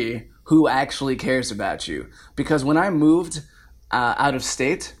see who actually cares about you. Because when I moved out of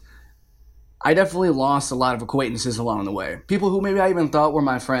state, I definitely lost a lot of acquaintances along the way. People who maybe I even thought were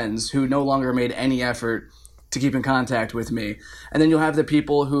my friends who no longer made any effort to keep in contact with me. And then you'll have the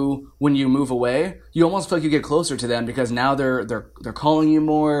people who, when you move away, you almost feel like you get closer to them because now they're calling you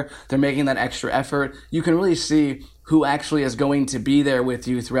more, they're making that extra effort. You can really see who actually is going to be there with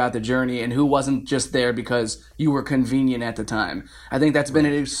you throughout the journey and who wasn't just there because you were convenient at the time. I think that's been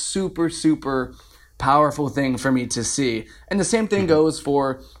a super, super powerful thing for me to see. And the same thing goes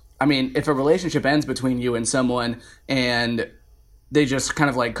for, if a relationship ends between you and someone and they just kind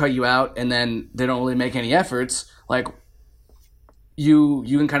of like cut you out and then they don't really make any efforts, like you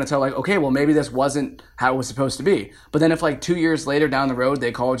can kind of tell like, okay, well maybe this wasn't how it was supposed to be. But then if like 2 years later down the road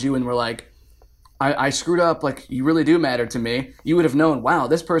they called you and were like, I screwed up, like you really do matter to me, you would have known, wow,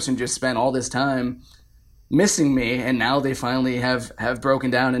 this person just spent all this time missing me and now they finally have broken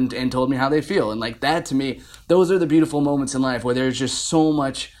down and told me how they feel. And like that to me, those are the beautiful moments in life where there's just so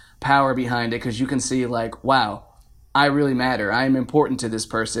much power behind it because you can see like, wow, I really matter. I am important to this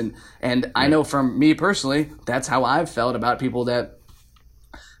person. And I know from me personally, that's how I've felt about people that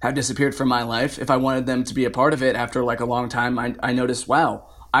have disappeared from my life. If I wanted them to be a part of it after like a long time, I noticed, wow,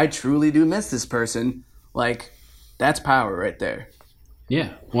 I truly do miss this person. Like, that's power right there.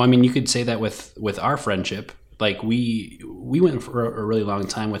 Yeah. Well, I mean, you could say that with our friendship. Like we went for a really long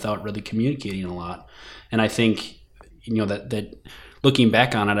time without really communicating a lot. And I think, that looking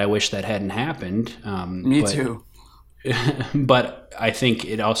back on it, I wish that hadn't happened. Me too. But I think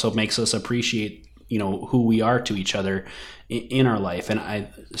it also makes us appreciate, who we are to each other in our life. And I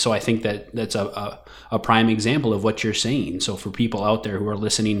think that that's a prime example of what you're saying. So for people out there who are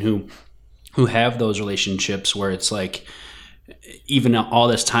listening, who have those relationships where it's like, even all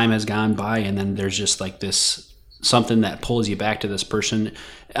this time has gone by and then there's just like this, something that pulls you back to this person.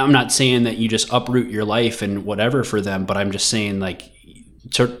 I'm not saying that you just uproot your life and whatever for them, but I'm just saying like,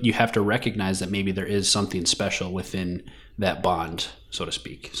 you have to recognize that maybe there is something special within that bond, so to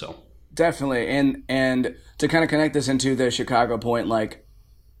speak. So definitely. And to kind of connect this into the Chicago point, like,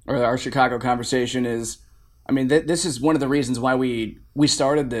 or our Chicago conversation is, I mean, this is one of the reasons why we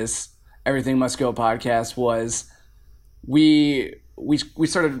started this Everything Must Go podcast was we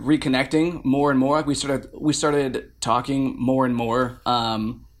started reconnecting more and more. We started talking more and more.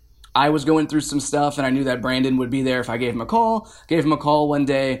 I was going through some stuff, and I knew that Brandon would be there if I gave him a call. Gave him a call one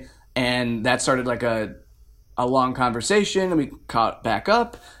day, and that started like a long conversation, and we caught back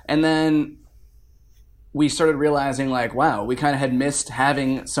up. And then we started realizing, like, wow, we kind of had missed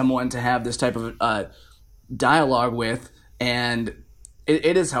having someone to have this type of dialogue with, and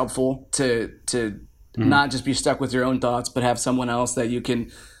it is helpful to not just be stuck with your own thoughts, but have someone else that you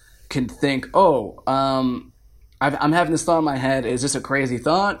can think, I'm having this thought in my head. Is this a crazy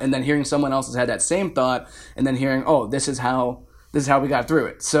thought? And then hearing someone else has had that same thought, and then hearing, this is how we got through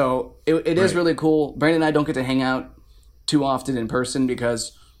it. So it is really cool. Brandon and I don't get to hang out too often in person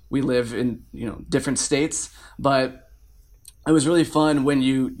because we live in different states. But it was really fun when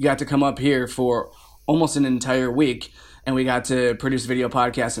you got to come up here for almost an entire week, and we got to produce video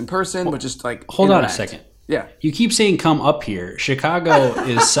podcasts in person, but just like hold on a second. Yeah. You keep saying come up here. Chicago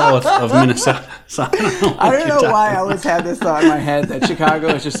is south of Minnesota. So I don't know why I always had this thought in my head that Chicago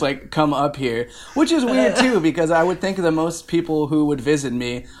is just like come up here, which is weird too, because I would think the most people who would visit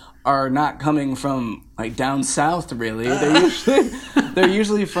me are not coming from like down south really. They're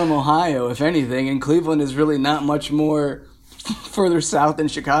usually from Ohio, if anything, and Cleveland is really not much more further south than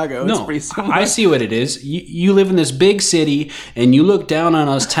Chicago. It's pretty similar. I see what it is. You live in this big city and you look down on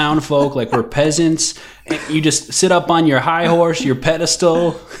us town folk like we're peasants. And you just sit up on your high horse, your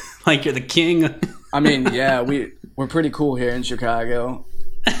pedestal, like you're the king. I mean, yeah, we're pretty cool here in Chicago.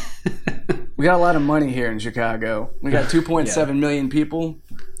 We got a lot of money here in Chicago. We got 2.7 million people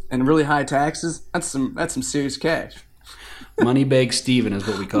and really high taxes. That's some serious cash. Moneybag Steven is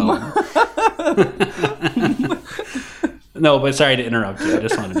what we call him. No, but sorry to interrupt you. I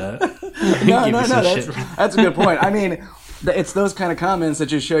just wanted to That's a good point. I mean, it's those kind of comments that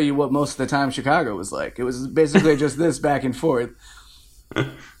just show you what most of the time Chicago was like. It was basically just this back and forth. A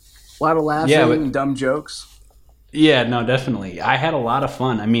lot of laughing and dumb jokes. Yeah, no, definitely. I had a lot of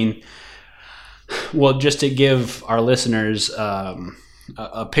fun. I mean, well, just to give our listeners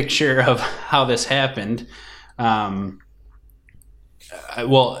a picture of how this happened,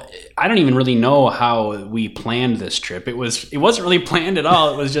 well, I don't even really know how we planned this trip. It wasn't really planned at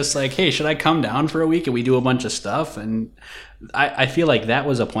all. It was just like, hey, should I come down for a week and we do a bunch of stuff? And I feel like that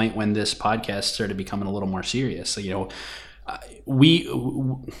was a point when this podcast started becoming a little more serious. So, we,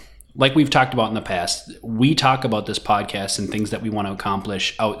 like we've talked about in the past, we talk about this podcast and things that we want to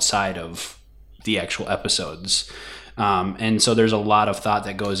accomplish outside of the actual episodes. And so there's a lot of thought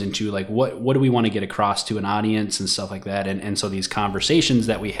that goes into like what do we want to get across to an audience and stuff like that. And so these conversations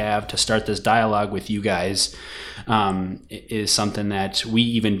that we have to start this dialogue with you guys is something that we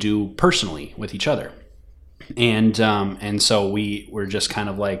even do personally with each other. And so we're just kind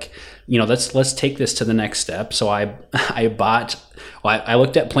of like, let's take this to the next step. So I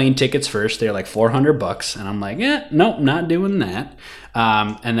looked at plane tickets first. They're like $400 and I'm like, nope, not doing that.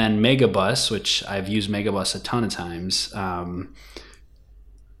 And then Megabus, which I've used Megabus a ton of times.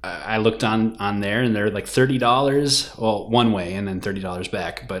 I looked on there and they're like $30, well, one way and then $30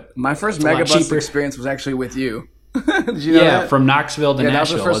 back. But my first Megabus experience was actually with you. Did you know that? From Knoxville to Nashville. That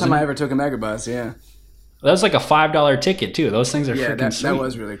was the first time I ever took a Megabus. Yeah. That was like a $5 ticket too. Those things are freaking sweet. That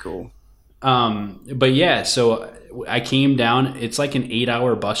was really cool. But yeah, so I came down. It's like an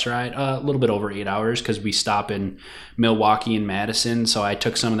 8-hour bus ride, a little bit over 8 hours because we stop in Milwaukee and Madison. So I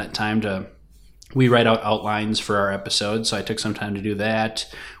took some of that time we write out outlines for our episodes. So I took some time to do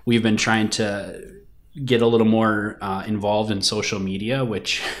that. We've been trying to get a little more involved in social media,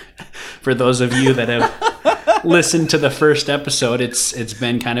 which for those of you that have listened to the first episode, it's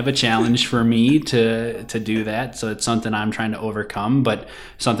been kind of a challenge for me to do that. So it's something I'm trying to overcome, but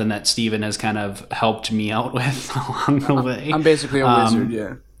something that Steven has kind of helped me out with along the way. I'm basically a wizard,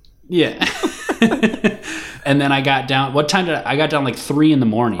 yeah. Yeah. And then I got down. What time did I got down? Like 3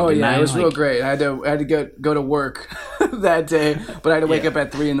 a.m. Oh yeah, it was real great. I had to go to work that day, but I had to wake up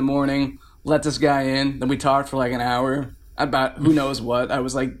at 3 a.m. Let this guy in. Then we talked for like an hour about who knows what. I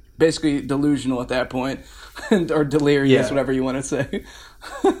was like basically delusional at that point, or delirious, whatever you want to say.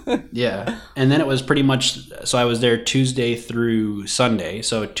 Yeah, and then it was pretty much. So I was there Tuesday through Sunday.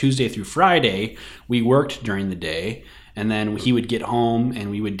 So Tuesday through Friday, we worked during the day. And then he would get home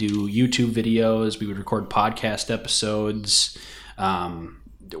and we would do YouTube videos. We would record podcast episodes.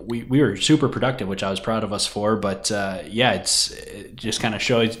 We were super productive, which I was proud of us for. But it just kind of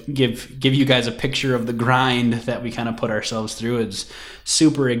shows, give you guys a picture of the grind that we kind of put ourselves through. It's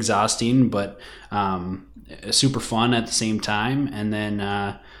super exhausting, but super fun at the same time. And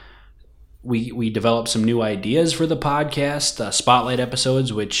then we developed some new ideas for the podcast, spotlight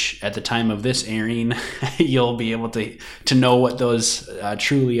episodes, which at the time of this airing, you'll be able to know what those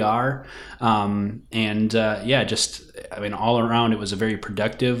truly are. All around, it was a very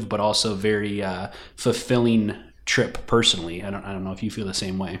productive, but also very fulfilling trip personally. I don't know if you feel the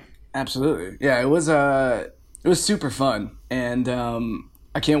same way. Absolutely. Yeah, it was super fun. And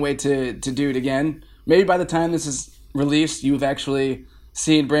I can't wait to do it again. Maybe by the time this is released, you've actually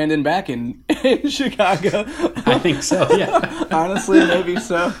seen Brandon back in Chicago. I think so, yeah. Honestly, maybe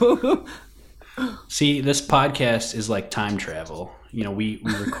so. See, this podcast is like time travel. You know, we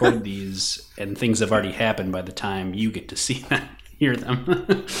record these and things have already happened by the time you get to see them, hear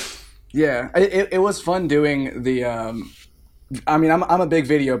them. Yeah, it was fun doing the... I'm a big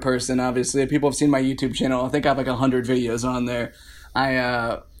video person, obviously. People have seen my YouTube channel. I think I have like 100 videos on there. I'm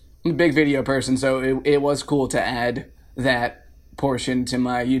a big video person, so it was cool to add that portion to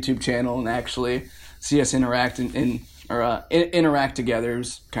my YouTube channel and actually see us interact interact together. It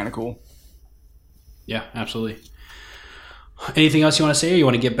was kind of cool. Yeah, absolutely. Anything else you want to say, or you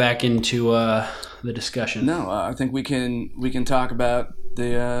want to get back into the discussion? No, I think we can talk about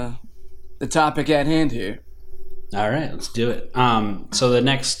the topic at hand here. All right, let's do it. So the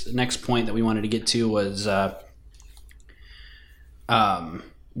next point that we wanted to get to was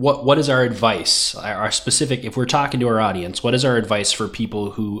what is our advice? Our specific, if we're talking to our audience, what is our advice for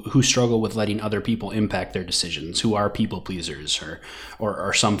people who struggle with letting other people impact their decisions, who are people pleasers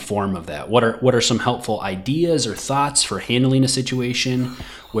or some form of that? What are some helpful ideas or thoughts for handling a situation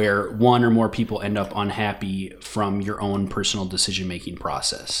where one or more people end up unhappy from your own personal decision-making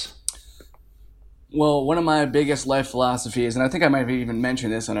process? Well, one of my biggest life philosophies, and I think I might have even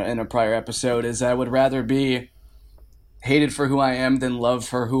mentioned this in a prior episode, is I would rather be hated for who I am than loved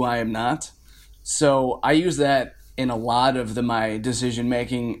for who I am not. So I use that in a lot of my decision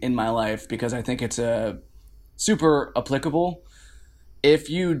making in my life because I think it's super applicable.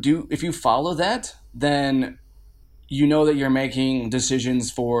 If you follow that, then you know that you're making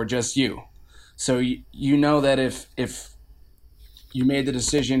decisions for just you. So you know that if you made the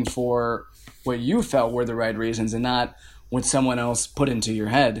decision for what you felt were the right reasons and not what someone else put into your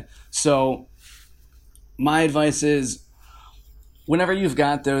head. So my advice is, whenever you've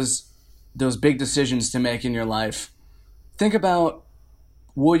got those big decisions to make in your life, think about,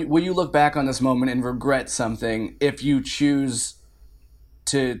 will you look back on this moment and regret something if you choose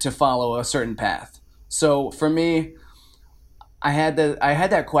to follow a certain path? So for me, I had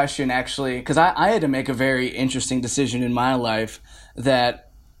that question actually because I had to make a very interesting decision in my life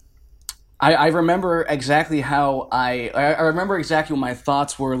that I remember exactly how I remember exactly what my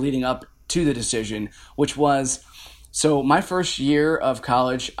thoughts were leading up to the decision, which was, so my first year of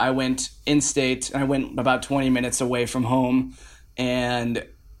college, I went in-state, and I went about 20 minutes away from home, and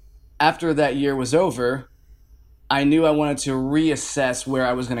after that year was over, I knew I wanted to reassess where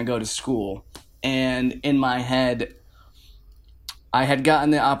I was going to go to school, and in my head, I had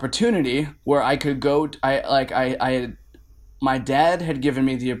gotten the opportunity where I could go, my dad had given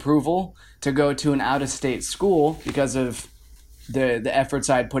me the approval to go to an out-of-state school because of the efforts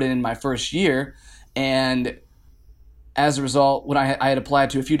I had put in my first year, and as a result, when I had applied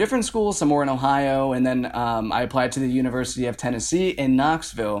to a few different schools, some were in Ohio, and then I applied to the University of Tennessee in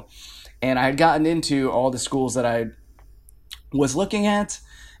Knoxville. And I had gotten into all the schools that I was looking at,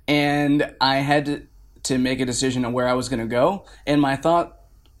 and I had to make a decision on where I was going to go. And my thought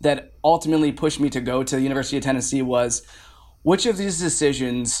that ultimately pushed me to go to the University of Tennessee was, which of these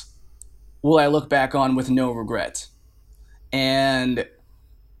decisions will I look back on with no regret? And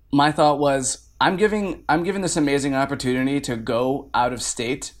my thought was, I'm given this amazing opportunity to go out of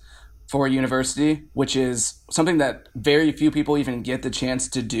state for university, which is something that very few people even get the chance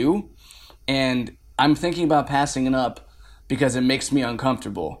to do. And I'm thinking about passing it up because it makes me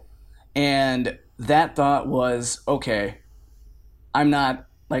uncomfortable. And that thought was, okay, I'm not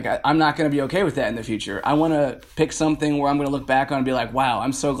going to be okay with that in the future. I want to pick something where I'm going to look back on and be like, wow,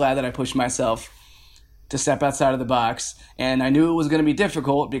 I'm so glad that I pushed myself to step outside of the box. And I knew it was going to be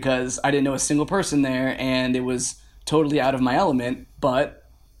difficult because I didn't know a single person there and it was totally out of my element, but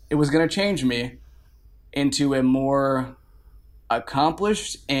it was going to change me into a more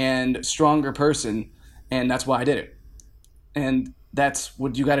accomplished and stronger person. And that's why I did it. And that's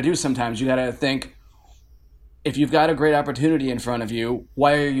what you got to do sometimes. You got to think, if you've got a great opportunity in front of you,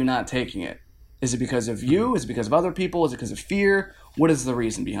 why are you not taking it? Is it because of you? Is it because of other people? Is it because of fear? What is the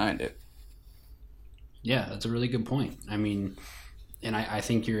reason behind it? Yeah, that's a really good point. I mean, and I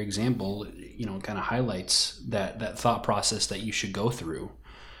think your example, kind of highlights that thought process that you should go through.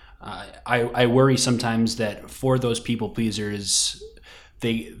 I worry sometimes that for those people pleasers,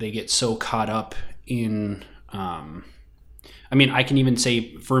 they get so caught up in I can even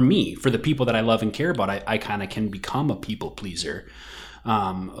say for me, for the people that I love and care about, I kind of can become a people pleaser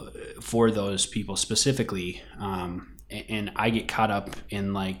for those people specifically. And I get caught up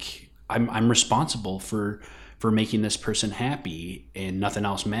in like, I'm responsible for making this person happy and nothing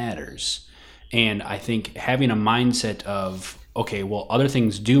else matters. And I think having a mindset of, okay, well, other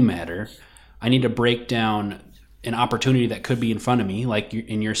things do matter. I need to break down an opportunity that could be in front of me. Like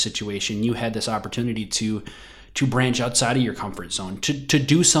in your situation, you had this opportunity to branch outside of your comfort zone, to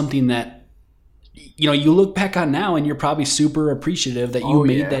do something that, you look back on now and you're probably super appreciative that you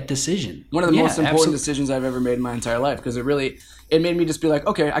made that decision. One of the most important decisions I've ever made in my entire life, because it made me just be like,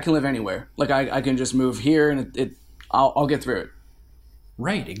 okay, I can live anywhere. Like I can just move here and I'll get through it.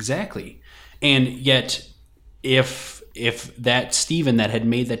 Right, exactly. And yet if that Steven that had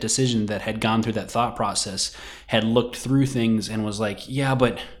made that decision, that had gone through that thought process, had looked through things and was like, yeah,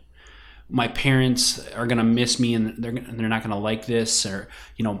 but my parents are going to miss me and they're not going to like this, or,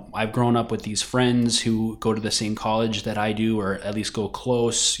 I've grown up with these friends who go to the same college that I do, or at least go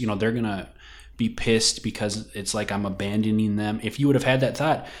close, they're going to be pissed because it's like I'm abandoning them. If you would have had that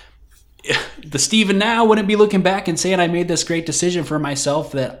thought, the Steven now wouldn't be looking back and saying I made this great decision for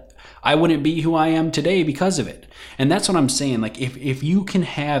myself, that I wouldn't be who I am today because of it. And that's what I'm saying. Like if you can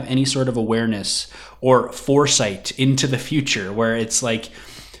have any sort of awareness or foresight into the future where it's like,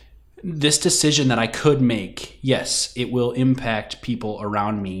 this decision that I could make, yes, it will impact people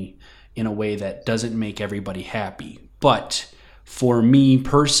around me in a way that doesn't make everybody happy. But for me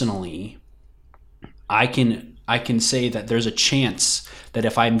personally, I can say that there's a chance that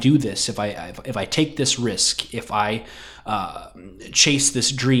if I do this, if I take this risk, if I chase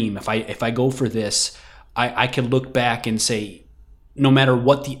this dream, if I go for this, I can look back and say, no matter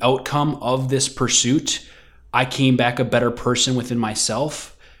what the outcome of this pursuit, I came back a better person within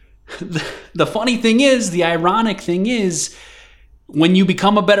myself. The funny thing is, the ironic thing is, when you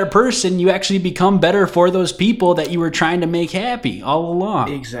become a better person, you actually become better for those people that you were trying to make happy all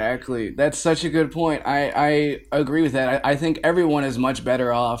along. Exactly. That's such a good point. I agree with that. I think everyone is much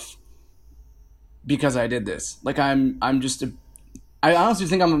better off because I did this. Like I honestly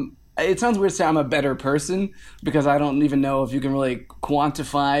think it sounds weird to say I'm a better person, because I don't even know if you can really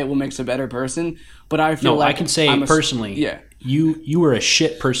quantify what makes a better person. But I feel like I can say personally, yeah. You were a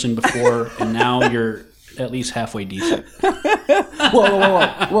shit person before, and now you're at least halfway decent.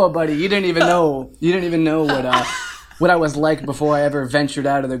 Whoa, buddy! You didn't even know what I was like before I ever ventured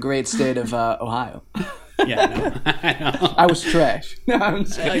out of the great state of Ohio. Yeah, I know. I was trash. No, I'm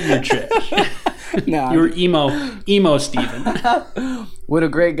just you're trash. No, you were emo Steven. What a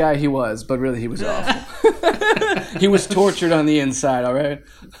great guy he was, but really he was awful. He was tortured on the inside, all right?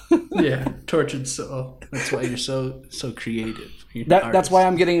 Yeah, tortured soul. That's why you're so creative. That's why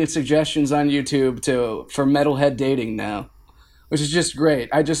I'm getting suggestions on YouTube for metalhead dating now, which is just great.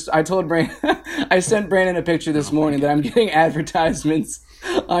 I told Brandon, I sent Brandon a picture this morning that I'm getting advertisements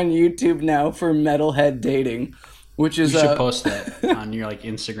on YouTube now for metalhead dating. Which is you should post that on your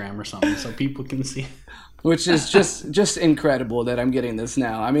Instagram or something so people can see. Which is just incredible that I'm getting this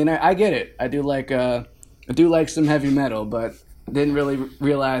now. I mean, I get it. I do like some heavy metal, but didn't really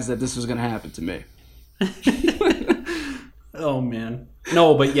realize that this was going to happen to me. Oh man.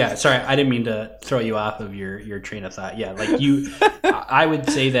 No, but yeah, sorry, I didn't mean to throw you off of your train of thought. Yeah, I would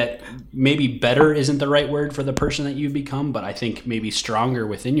say that maybe better isn't the right word for the person that you've become, but I think maybe stronger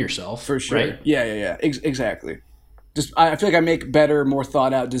within yourself. For sure. Right? Yeah. Exactly. I feel like I make better, more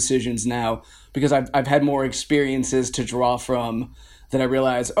thought out decisions now because I've had more experiences to draw from, that I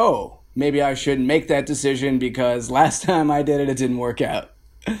realize, oh, maybe I shouldn't make that decision because last time I did it, it didn't work out.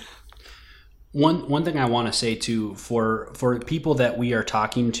 One thing I want to say too, for people that we are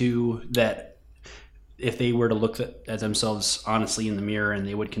talking to, that if they were to look at themselves honestly in the mirror and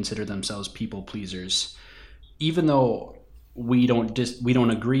they would consider themselves people pleasers, even though we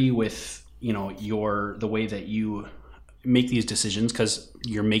don't agree with, you know, the way that you make these decisions, because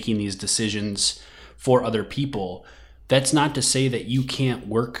you're making these decisions for other people, that's not to say that you can't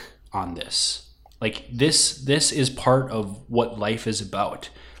work on this. Like this is part of what life is about.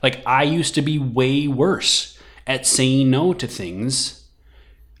 Like I used to be way worse at saying no to things.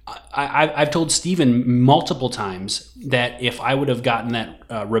 I've told Steven multiple times that if I would have gotten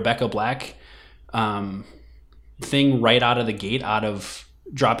that Rebecca Black thing right out of the gate, out of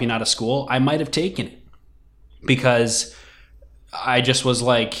dropping out of school, I might have taken it, because I just was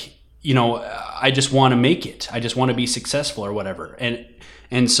like, you know, I just want to make it. I just want to be successful or whatever.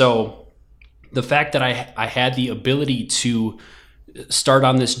 And so the fact that I had the ability to start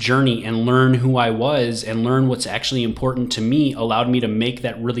on this journey and learn who I was and learn what's actually important to me allowed me to make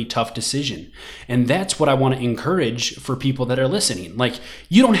that really tough decision. And that's what I want to encourage for people that are listening. Like,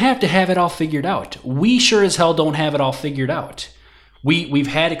 you don't have to have it all figured out. We sure as hell don't have it all figured out. We've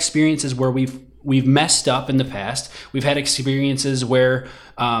had experiences where we've messed up in the past. We've had experiences where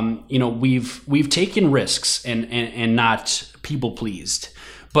you know, we've taken risks and not people pleased.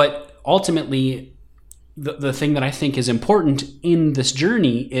 But ultimately, the thing that I think is important in this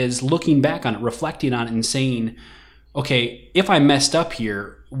journey is looking back on it, reflecting on it, and saying, okay, if I messed up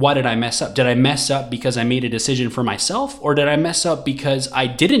here, why did I mess up? Did I mess up because I made a decision for myself, or did I mess up because I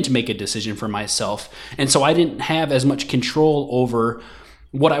didn't make a decision for myself? And so I didn't have as much control over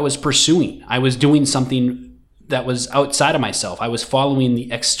what I was pursuing. I was doing something that was outside of myself. I was following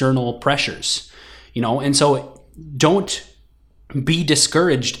the external pressures, you know? And so don't be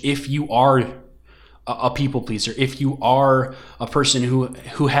discouraged if you are a people pleaser, if you are a person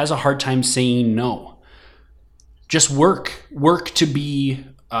who has a hard time saying no. Just work to be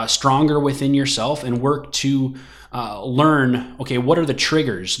stronger within yourself, and work to learn, okay, what are the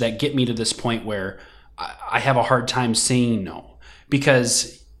triggers that get me to this point where I have a hard time saying no?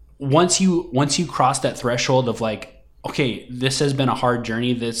 Because once you cross that threshold of like, okay, this has been a hard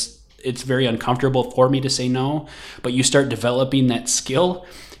journey, it's very uncomfortable for me to say no, but you start developing that skill,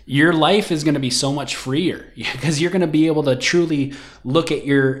 your life is going to be so much freer, because you're going to be able to truly look at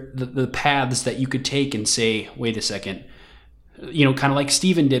the paths that you could take and say, wait a second, you know, kind of like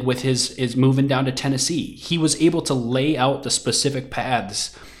Steven did with his moving down to Tennessee. He was able to lay out the specific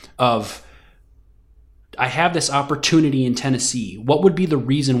paths of, I have this opportunity in Tennessee. What would be the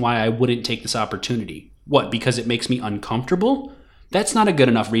reason why I wouldn't take this opportunity? What, because it makes me uncomfortable? That's not a good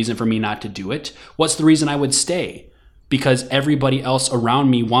enough reason for me not to do it. What's the reason I would stay? Because everybody else around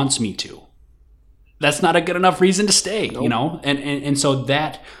me wants me to. That's not a good enough reason to stay, nope. You know? And so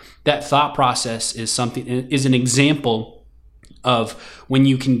that thought process is an example of when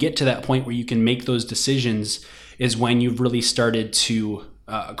you can get to that point where you can make those decisions, is when you've really started to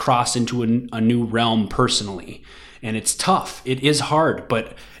cross into a new realm personally. And it's tough. It is hard.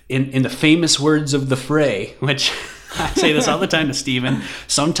 But in the famous words of The Fray, which I say this all the time to Steven,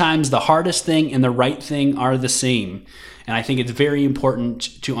 sometimes the hardest thing and the right thing are the same. And I think it's very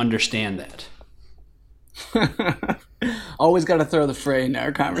important to understand that. Always got to throw The Fray in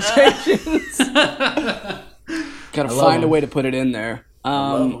our conversations. Got to find a way to put it in there. I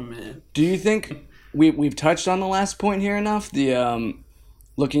love him, man. Do you think we've touched on the last point here enough? The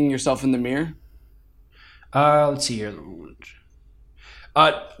looking yourself in the mirror? Let's see here.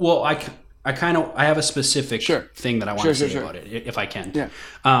 Well, I have a specific thing that I want to say about it, if I can.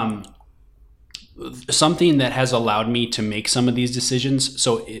 Yeah. Something that has allowed me to make some of these decisions,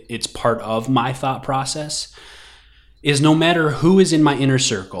 so it's part of my thought process, is no matter who is in my inner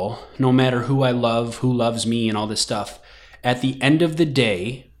circle, no matter who I love, who loves me and all this stuff, at the end of the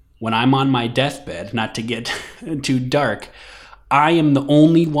day, when I'm on my deathbed, not to get too dark, I am the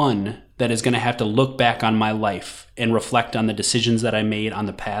only one that is going to have to look back on my life and reflect on the decisions that I made, on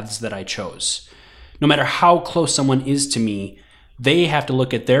the paths that I chose. No matter how close someone is to me, they have to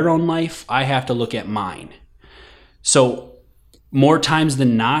look at their own life. I have to look at mine. So more times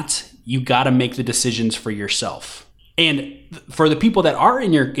than not, you got to make the decisions for yourself. And for the people that are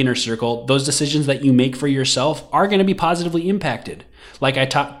in your inner circle, those decisions that you make for yourself are going to be positively impacted. Like I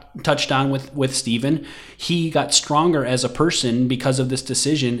touched on with Steven, he got stronger as a person because of this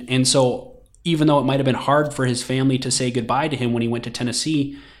decision. And so even though it might have been hard for his family to say goodbye to him when he went to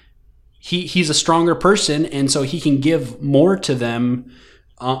Tennessee, he's a stronger person. And so he can give more to them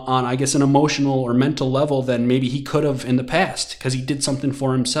on, I guess, an emotional or mental level than maybe he could have in the past, because he did something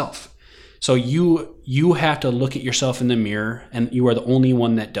for himself. So you have to look at yourself in the mirror, and you are the only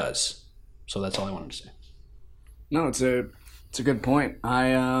one that does. So that's all I wanted to say. No, it's a good point.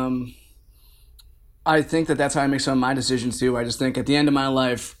 I think that's how I make some of my decisions too. I just think at the end of my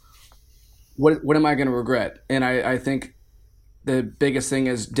life, what am I going to regret? And I think the biggest thing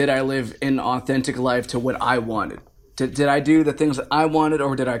is, did I live an authentic life to what I wanted? Did I do the things that I wanted,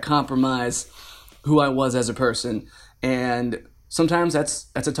 or did I compromise who I was as a person? And sometimes that's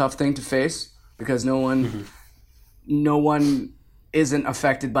a tough thing to face, because no one isn't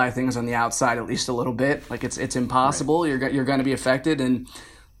affected by things on the outside, at least a little bit. Like it's impossible. Right. You're going to be affected, and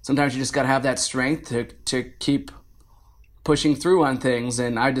sometimes you just got to have that strength to keep pushing through on things.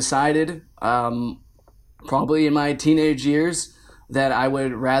 And I decided, probably in my teenage years, that I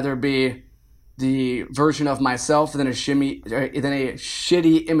would rather be the version of myself than a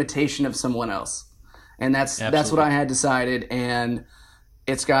shitty imitation of someone else. And that's what I had decided. And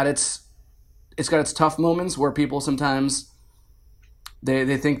it's got its tough moments where people sometimes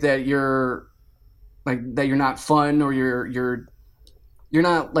they think that you're not fun, or you're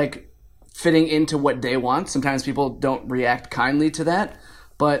not like fitting into what they want. Sometimes people don't react kindly to that.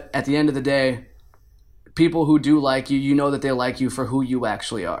 But at the end of the day, people who do like you, you know that they like you for who you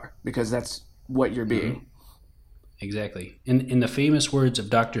actually are, because that's what you're being. Mm-hmm. Exactly. In the famous words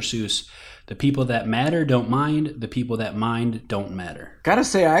of Dr. Seuss, the people that matter don't mind, the people that mind don't matter. Gotta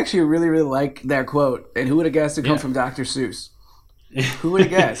say, I actually really, really like that quote. And who would have guessed it come from Dr. Seuss? Who would have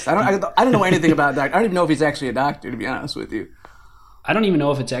guessed? I don't know anything about Dr. I don't even know if he's actually a doctor, to be honest with you. I don't even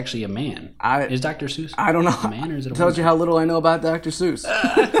know if it's actually a man. Is Dr. Seuss I don't know. A man, or is it a woman? I told you how little I know about Dr. Seuss.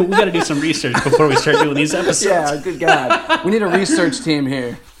 We got to do some research before we start doing these episodes. Yeah, good God. We need a research team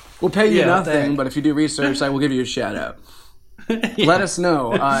here. We'll pay you nothing, but if you do research, I will give you a shout out. Yeah. Let us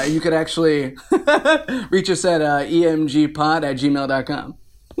know. You could actually reach us at emgpod@gmail.com.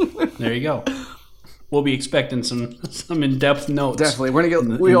 There you go. We'll be expecting some in-depth notes. Definitely. We're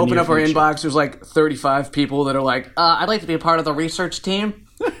gonna we open up our inbox. There's like 35 people that are like, I'd like to be a part of the research team.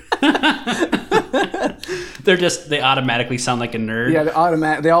 They automatically sound like a nerd.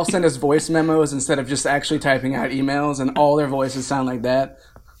 Yeah, they all send us voice memos instead of just actually typing out emails, and all their voices sound like that.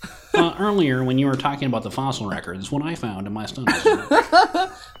 Earlier, when you were talking about the fossil records, what I found in my studies.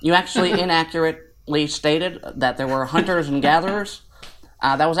 You actually inaccurately stated that there were hunters and gatherers.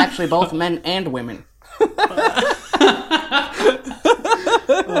 That was actually both men and women.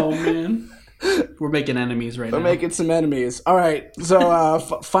 Oh, man. We're making enemies right now. We're making some enemies. All right. So,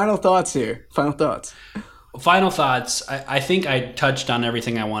 final thoughts here. Final thoughts. I think I touched on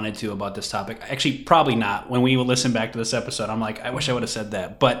everything I wanted to about this topic. Actually, probably not. When we listen back to this episode, I'm like, I wish I would have said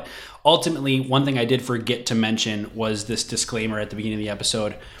that. But ultimately, one thing I did forget to mention was this disclaimer at the beginning of the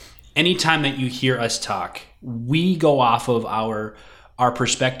episode. Anytime that you hear us talk, we go off of our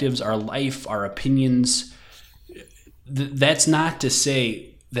perspectives, our life, our opinions. That's not to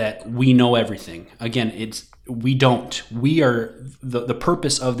say that we know everything. Again, we don't. We are the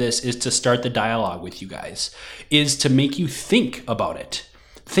purpose of this is to start the dialogue with you guys, is to make you think about it.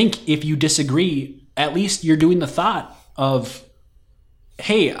 Think, if you disagree, at least you're doing the thought of,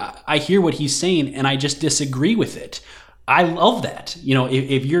 hey, I hear what he's saying and I just disagree with it. I love that.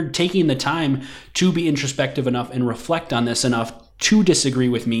 If you're taking the time to be introspective enough and reflect on this enough to disagree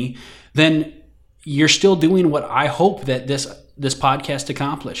with me, then you're still doing what I hope that this podcast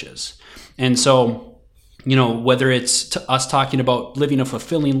accomplishes. And so, whether it's us talking about living a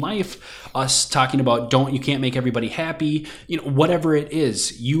fulfilling life, us talking about you can't make everybody happy, whatever it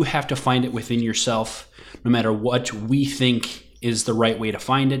is, you have to find it within yourself, no matter what we think is the right way to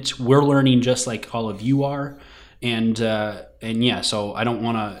find it. We're learning just like all of you are. And yeah, so I don't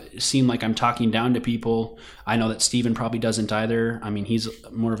want to seem like I'm talking down to people. I know that Steven probably doesn't either. I mean, he's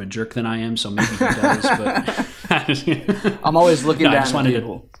more of a jerk than I am, so maybe he does. But I'm always looking down at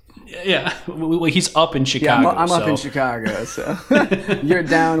people. Yeah, well, he's up in Chicago. Yeah, I'm up in Chicago, so you're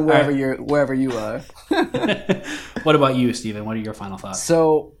down wherever you are. What about you, Steven? What are your final thoughts?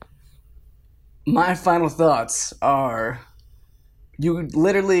 So, my final thoughts are, you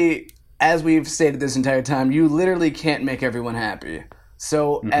literally, as we've stated this entire time, you literally can't make everyone happy.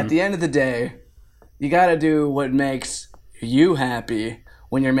 So at the end of the day, you got to do what makes you happy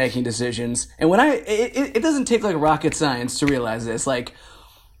when you're making decisions. And it doesn't take like rocket science to realize this. Like,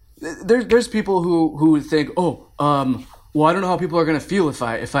 there's people who think, well, I don't know how people are going to feel if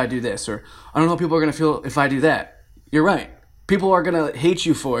I do this, or I don't know how people are going to feel if I do that. You're right. People are going to hate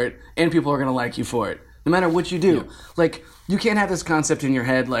you for it, and people are going to like you for it, no matter what you do. Yeah. Like, you can't have this concept in your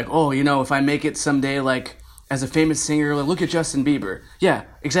head like, if I make it someday, like, as a famous singer, like, look at Justin Bieber. Yeah,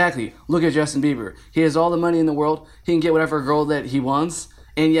 exactly. Look at Justin Bieber. He has all the money in the world. He can get whatever girl that he wants,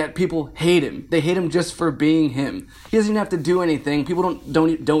 and yet people hate him. They hate him just for being him. He doesn't even have to do anything. People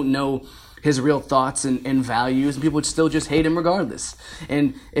don't know his real thoughts and values, and people would still just hate him regardless.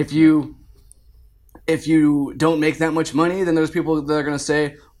 And if you don't make that much money, then there's people that are going to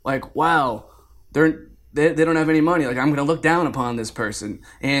say, like, wow, they don't have any money. Like, I'm going to look down upon this person.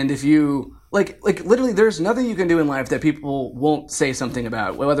 And if you, like literally, there's nothing you can do in life that people won't say something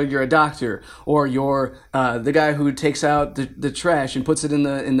about, whether you're a doctor or you're the guy who takes out the trash and puts it in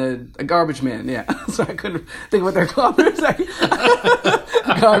the garbage man. Yeah. So I couldn't think what they're called for a second.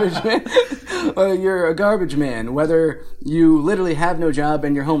 Garbage man. Whether you're a garbage man, whether you literally have no job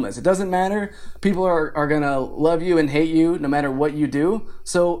and you're homeless. It doesn't matter. People are going to love you and hate you no matter what you do.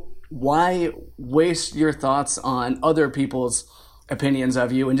 So why waste your thoughts on other people's opinions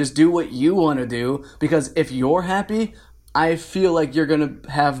of you and just do what you want to do? Because if you're happy, I feel like you're going to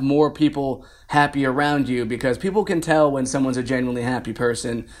have more people happy around you, because people can tell when someone's a genuinely happy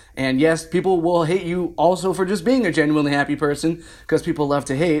person. And yes, people will hate you also for just being a genuinely happy person, because people love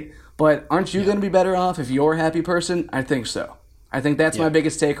to hate. But aren't you going to be better off if you're a happy person? I think so. I think that's my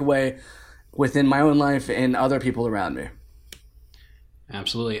biggest takeaway within my own life and other people around me.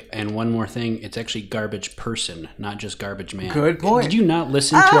 Absolutely. And one more thing, it's actually garbage person, not just garbage man. Good point. Did you not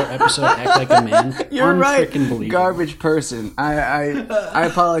listen to our episode Act Like a Man? You're right. Garbage person. I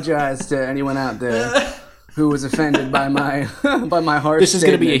apologize to anyone out there who was offended by my harsh This is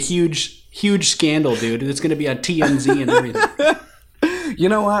going to be a statements. huge scandal, dude. It's going to be on TMZ and everything. You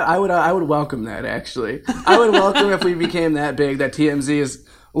know what? I would welcome that, actually. I would welcome if we became that big that TMZ is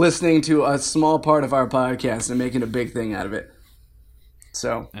listening to a small part of our podcast and making a big thing out of it.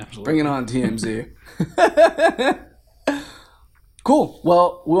 So, Absolutely. Bring it on, TMZ. Cool.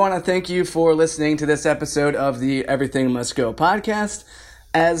 Well, we want to thank you for listening to this episode of the Everything Must Go podcast.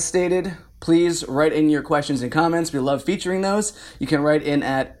 As stated, please write in your questions and comments. We love featuring those. You can write in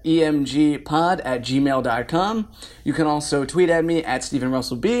at emgpod@gmail.com. You can also tweet at me at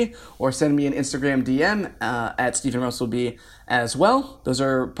StephenRussellB, or send me an Instagram DM at StephenRussellB as well. Those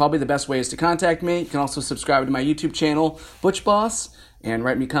are probably the best ways to contact me. You can also subscribe to my YouTube channel, Butch Boss, and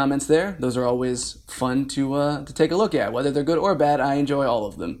write me comments there. Those are always fun to take a look at. Whether they're good or bad, I enjoy all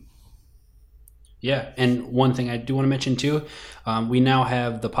of them. Yeah, and one thing I do want to mention too, we now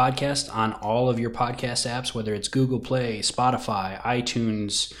have the podcast on all of your podcast apps, whether it's Google Play, Spotify,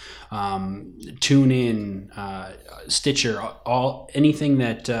 iTunes, TuneIn, Stitcher, anything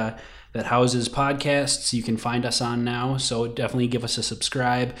that houses podcasts, you can find us on now. So definitely give us a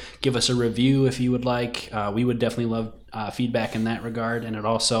subscribe, give us a review if you would like. We would definitely love feedback in that regard, and it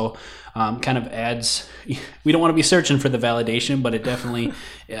also kind of adds, we don't want to be searching for the validation, but it definitely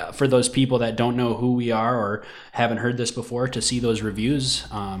for those people that don't know who we are or haven't heard this before, to see those reviews,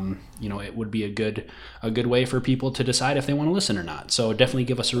 it would be a good way for people to decide if they want to listen or not. So definitely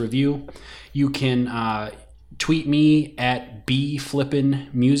give us a review. You can tweet me at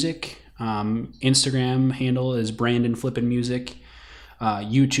bflippinmusic. Instagram handle is Brandon Flippin Music.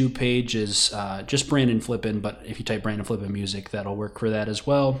 YouTube page is just Brandon Flippin, but if you type Brandon Flippin Music, that'll work for that as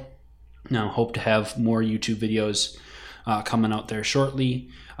well. Now, hope to have more YouTube videos coming out there shortly.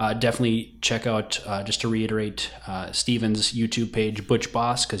 Definitely check out, just to reiterate, Steven's YouTube page, Butch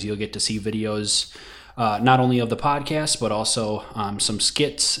Boss, because you'll get to see videos not only of the podcast, but also some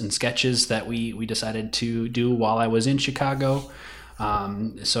skits and sketches that we decided to do while I was in Chicago.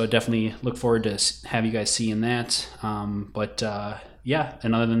 So definitely look forward to have you guys seeing that. Yeah,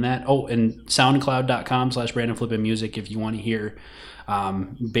 and other than that, and soundcloud.com/Brandon Flippin Music if you want to hear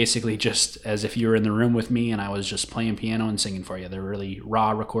basically just as if you were in the room with me and I was just playing piano and singing for you. They're really raw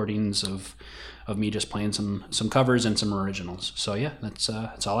recordings of me just playing some covers and some originals. So yeah, that's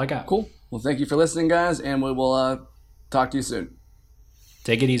all I got. Cool. Well, thank you for listening, guys, and we will talk to you soon.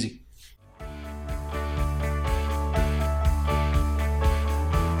 Take it easy.